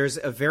recall, there's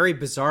a very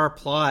bizarre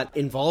plot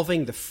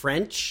involving the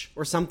French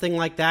or something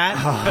like that.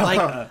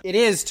 Like, it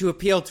is, to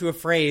appeal to a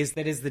phrase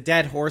that is the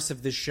dead horse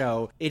of this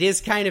show, it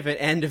is kind of an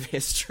end of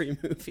history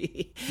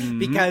movie.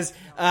 Because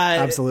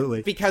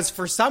absolutely, because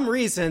for some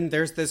reason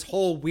there's this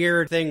whole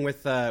weird thing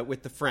with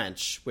the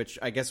French, which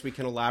I guess we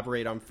can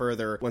elaborate on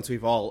further once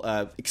we've all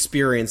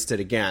experienced it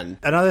again.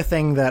 Another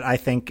thing that I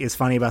think is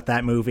funny about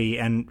that movie,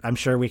 and I'm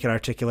sure we could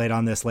articulate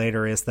on this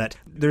later, is that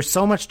there's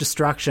so much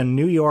destruction.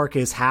 New York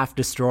is half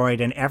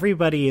destroyed, and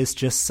everybody is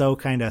just so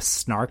kind of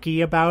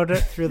snarky about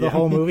it through the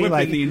whole movie.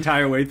 Like the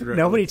entire way through.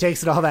 Nobody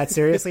takes it all that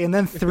seriously. And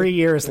then 3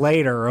 years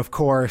later, of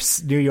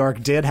course, New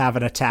York did have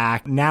an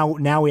attack.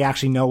 Now we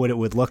actually know what it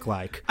would look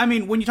like. I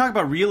mean, when you talk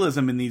about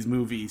realism in these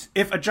movies,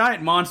 if a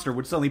giant monster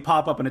would suddenly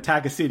pop up and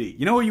attack a city,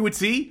 you know what you would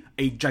see?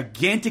 A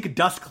gigantic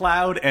dust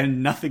cloud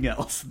and nothing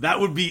else. That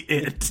would be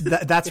it.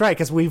 That's right,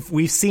 because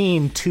we've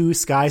seen 2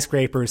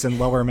 skyscrapers in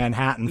Lower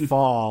Manhattan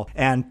fall,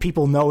 and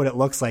people know what it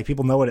looks like.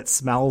 People know what it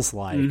smells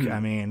like. I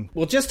mean,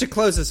 well, just to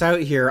close this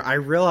out here, I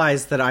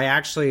realized that I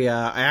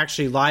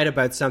actually lied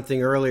about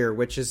something earlier,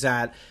 which is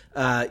that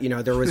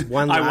there was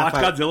one. I watched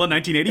Godzilla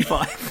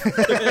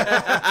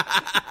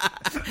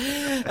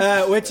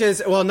 1985. Which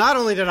is, well, not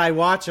only did I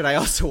watch it, I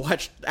also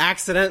watched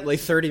accidentally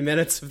 30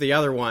 minutes of the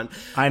other one.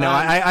 I know.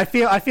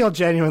 I feel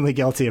genuinely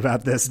guilty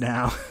about this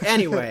now.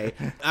 Anyway,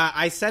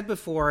 I said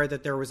before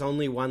that there was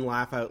only one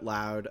laugh out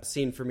loud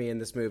scene for me in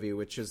this movie,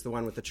 which is the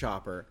one with the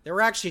chopper. There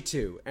were actually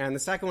 2, and the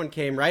second one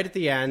came right at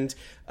the end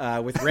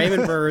with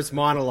Raymond Burr's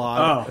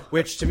monologue,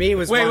 which to me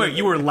was wait,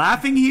 you were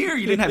laughing here?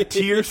 You didn't have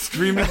tears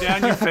streaming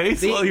down your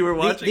face while you were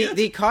watching it?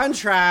 The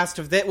contrast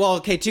of that. Well,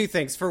 okay, 2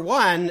 things. For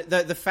one,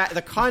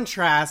 the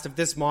contrast of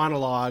this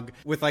monologue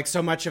with like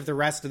so much of the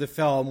rest of the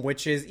film,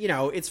 which is,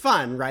 it's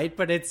fun, right?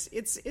 But it's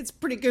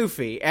pretty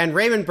goofy. And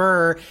Raymond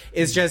Burr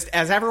is just,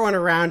 as everyone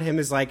around him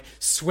is like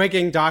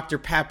swigging Dr.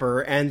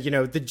 Pepper, and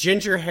the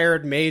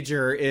ginger-haired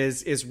major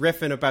is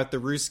riffing about the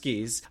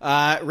Ruskies.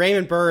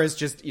 Raymond Burr is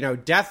just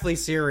deathly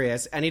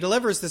serious, and he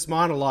delivers this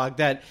monologue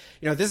that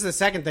this is the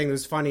second thing that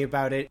was funny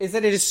about it, is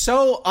that it is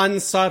so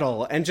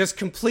unsubtle and just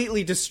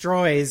completely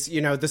destroys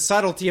the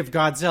subtlety of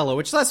Godzilla.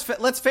 Which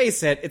let's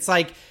face it, it's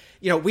like,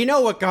 we know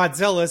what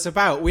Godzilla is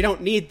about. We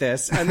don't need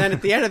this. And then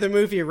at the end of the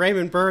movie,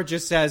 Raymond Burr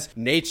just says,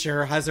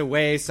 nature has a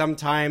way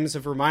sometimes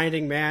of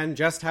reminding man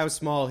just how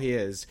small he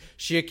is.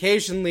 She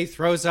occasionally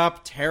throws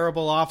up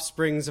terrible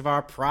offsprings of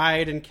our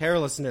pride and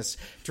carelessness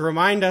to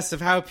remind us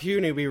of how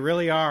puny we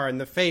really are in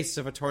the face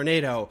of a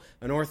tornado,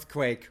 an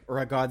earthquake, or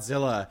a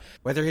Godzilla.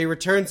 Whether he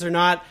returns or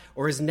not,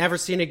 or is never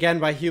seen again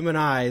by human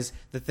eyes,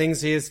 the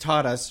things he has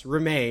taught us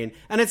remain.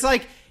 And it's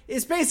like,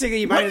 it's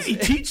basically, what did he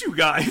teach you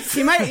guys?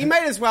 He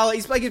might as well.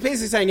 He's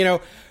basically saying,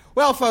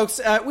 well,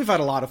 folks, we've had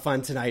a lot of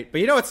fun tonight,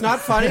 but it's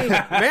not funny.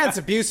 Man's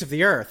abuse of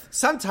the earth.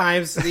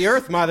 Sometimes the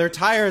Earth Mother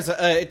tires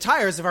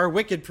of our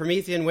wicked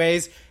Promethean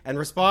ways and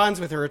responds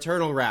with her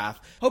eternal wrath.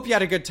 Hope you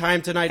had a good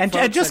time tonight, and,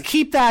 folks. And just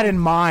keep that in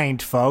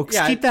mind, folks.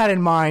 Yeah, keep that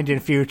in mind in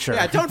future.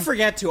 Yeah, don't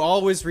forget to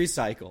always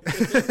recycle.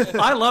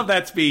 I love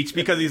that speech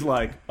because he's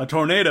like, a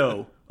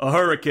tornado, a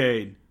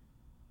hurricane,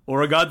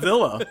 or a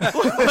Godzilla.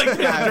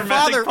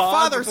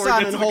 Father,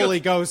 Son, and Holy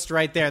Ghost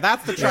right there.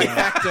 That's the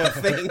trifecta of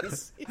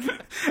things.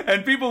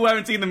 And people who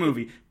haven't seen the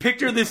movie,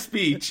 picture this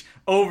speech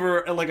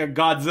over like a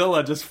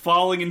Godzilla just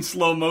falling in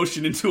slow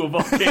motion into a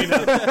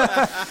volcano.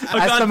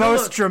 As the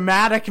most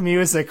dramatic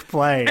music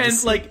plays.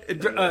 And like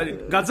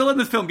Godzilla in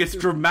this film gets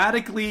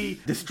dramatically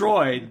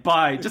destroyed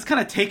by just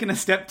kind of taking a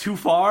step too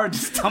far and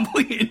just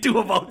tumbling into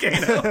a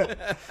volcano.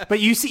 But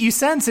you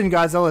sense in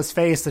Godzilla's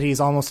face that he's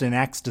almost in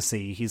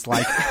ecstasy. He's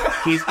like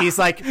he's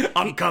like,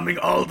 I'm coming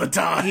all the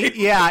time.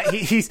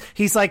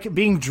 He's like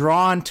being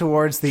drawn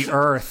towards the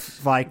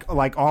earth,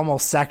 like almost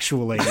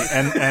sexually,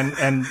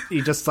 and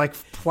he just like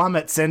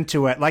plummets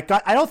into it. Like,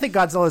 I don't think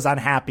Godzilla's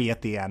unhappy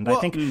at the end. I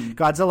think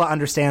Godzilla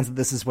understands that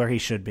this is where he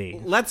should be.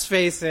 Let's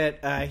face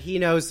it, he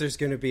knows there's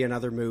going to be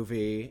another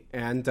movie,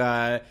 and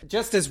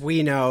just as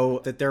we know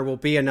that there will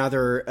be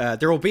another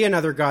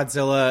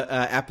Godzilla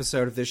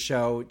episode of this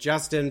show,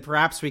 Justin,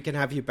 perhaps we can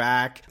have you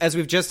back. As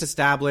we've just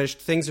established,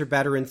 things are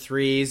better in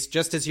threes.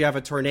 Just as you have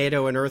a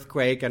tornado, an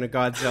earthquake, and a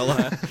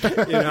Godzilla,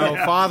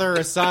 Father,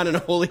 a Son, and a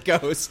Holy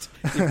Ghost.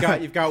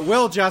 You've got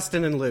Will,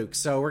 Justin, and Luke.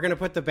 So we're going to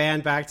put the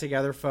band back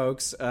together,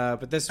 folks.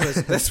 But this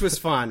was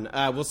fun.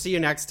 We'll see you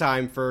next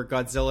time for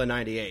Godzilla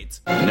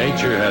 98.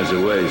 Nature has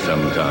a way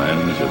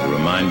sometimes of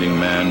reminding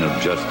man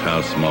of just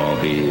how small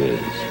he is.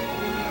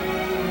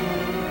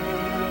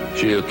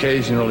 She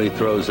occasionally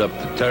throws up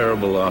the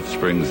terrible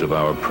offsprings of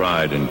our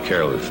pride and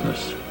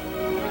carelessness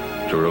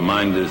to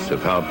remind us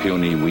of how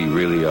puny we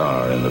really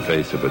are in the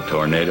face of a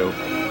tornado,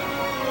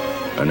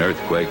 an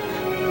earthquake,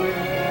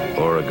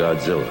 or a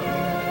Godzilla.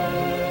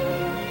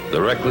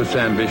 The reckless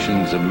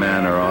ambitions of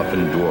man are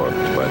often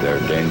dwarfed by their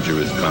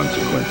dangerous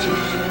consequences.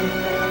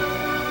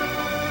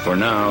 For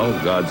now,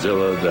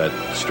 Godzilla, that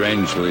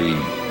strangely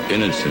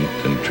innocent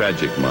and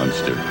tragic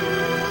monster,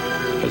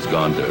 has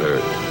gone to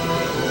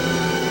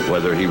Earth.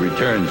 Whether he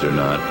returns or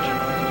not,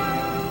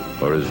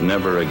 or is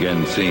never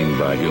again seen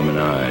by human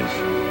eyes,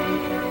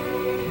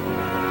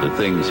 the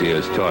things he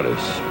has taught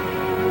us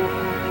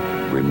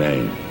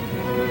remain.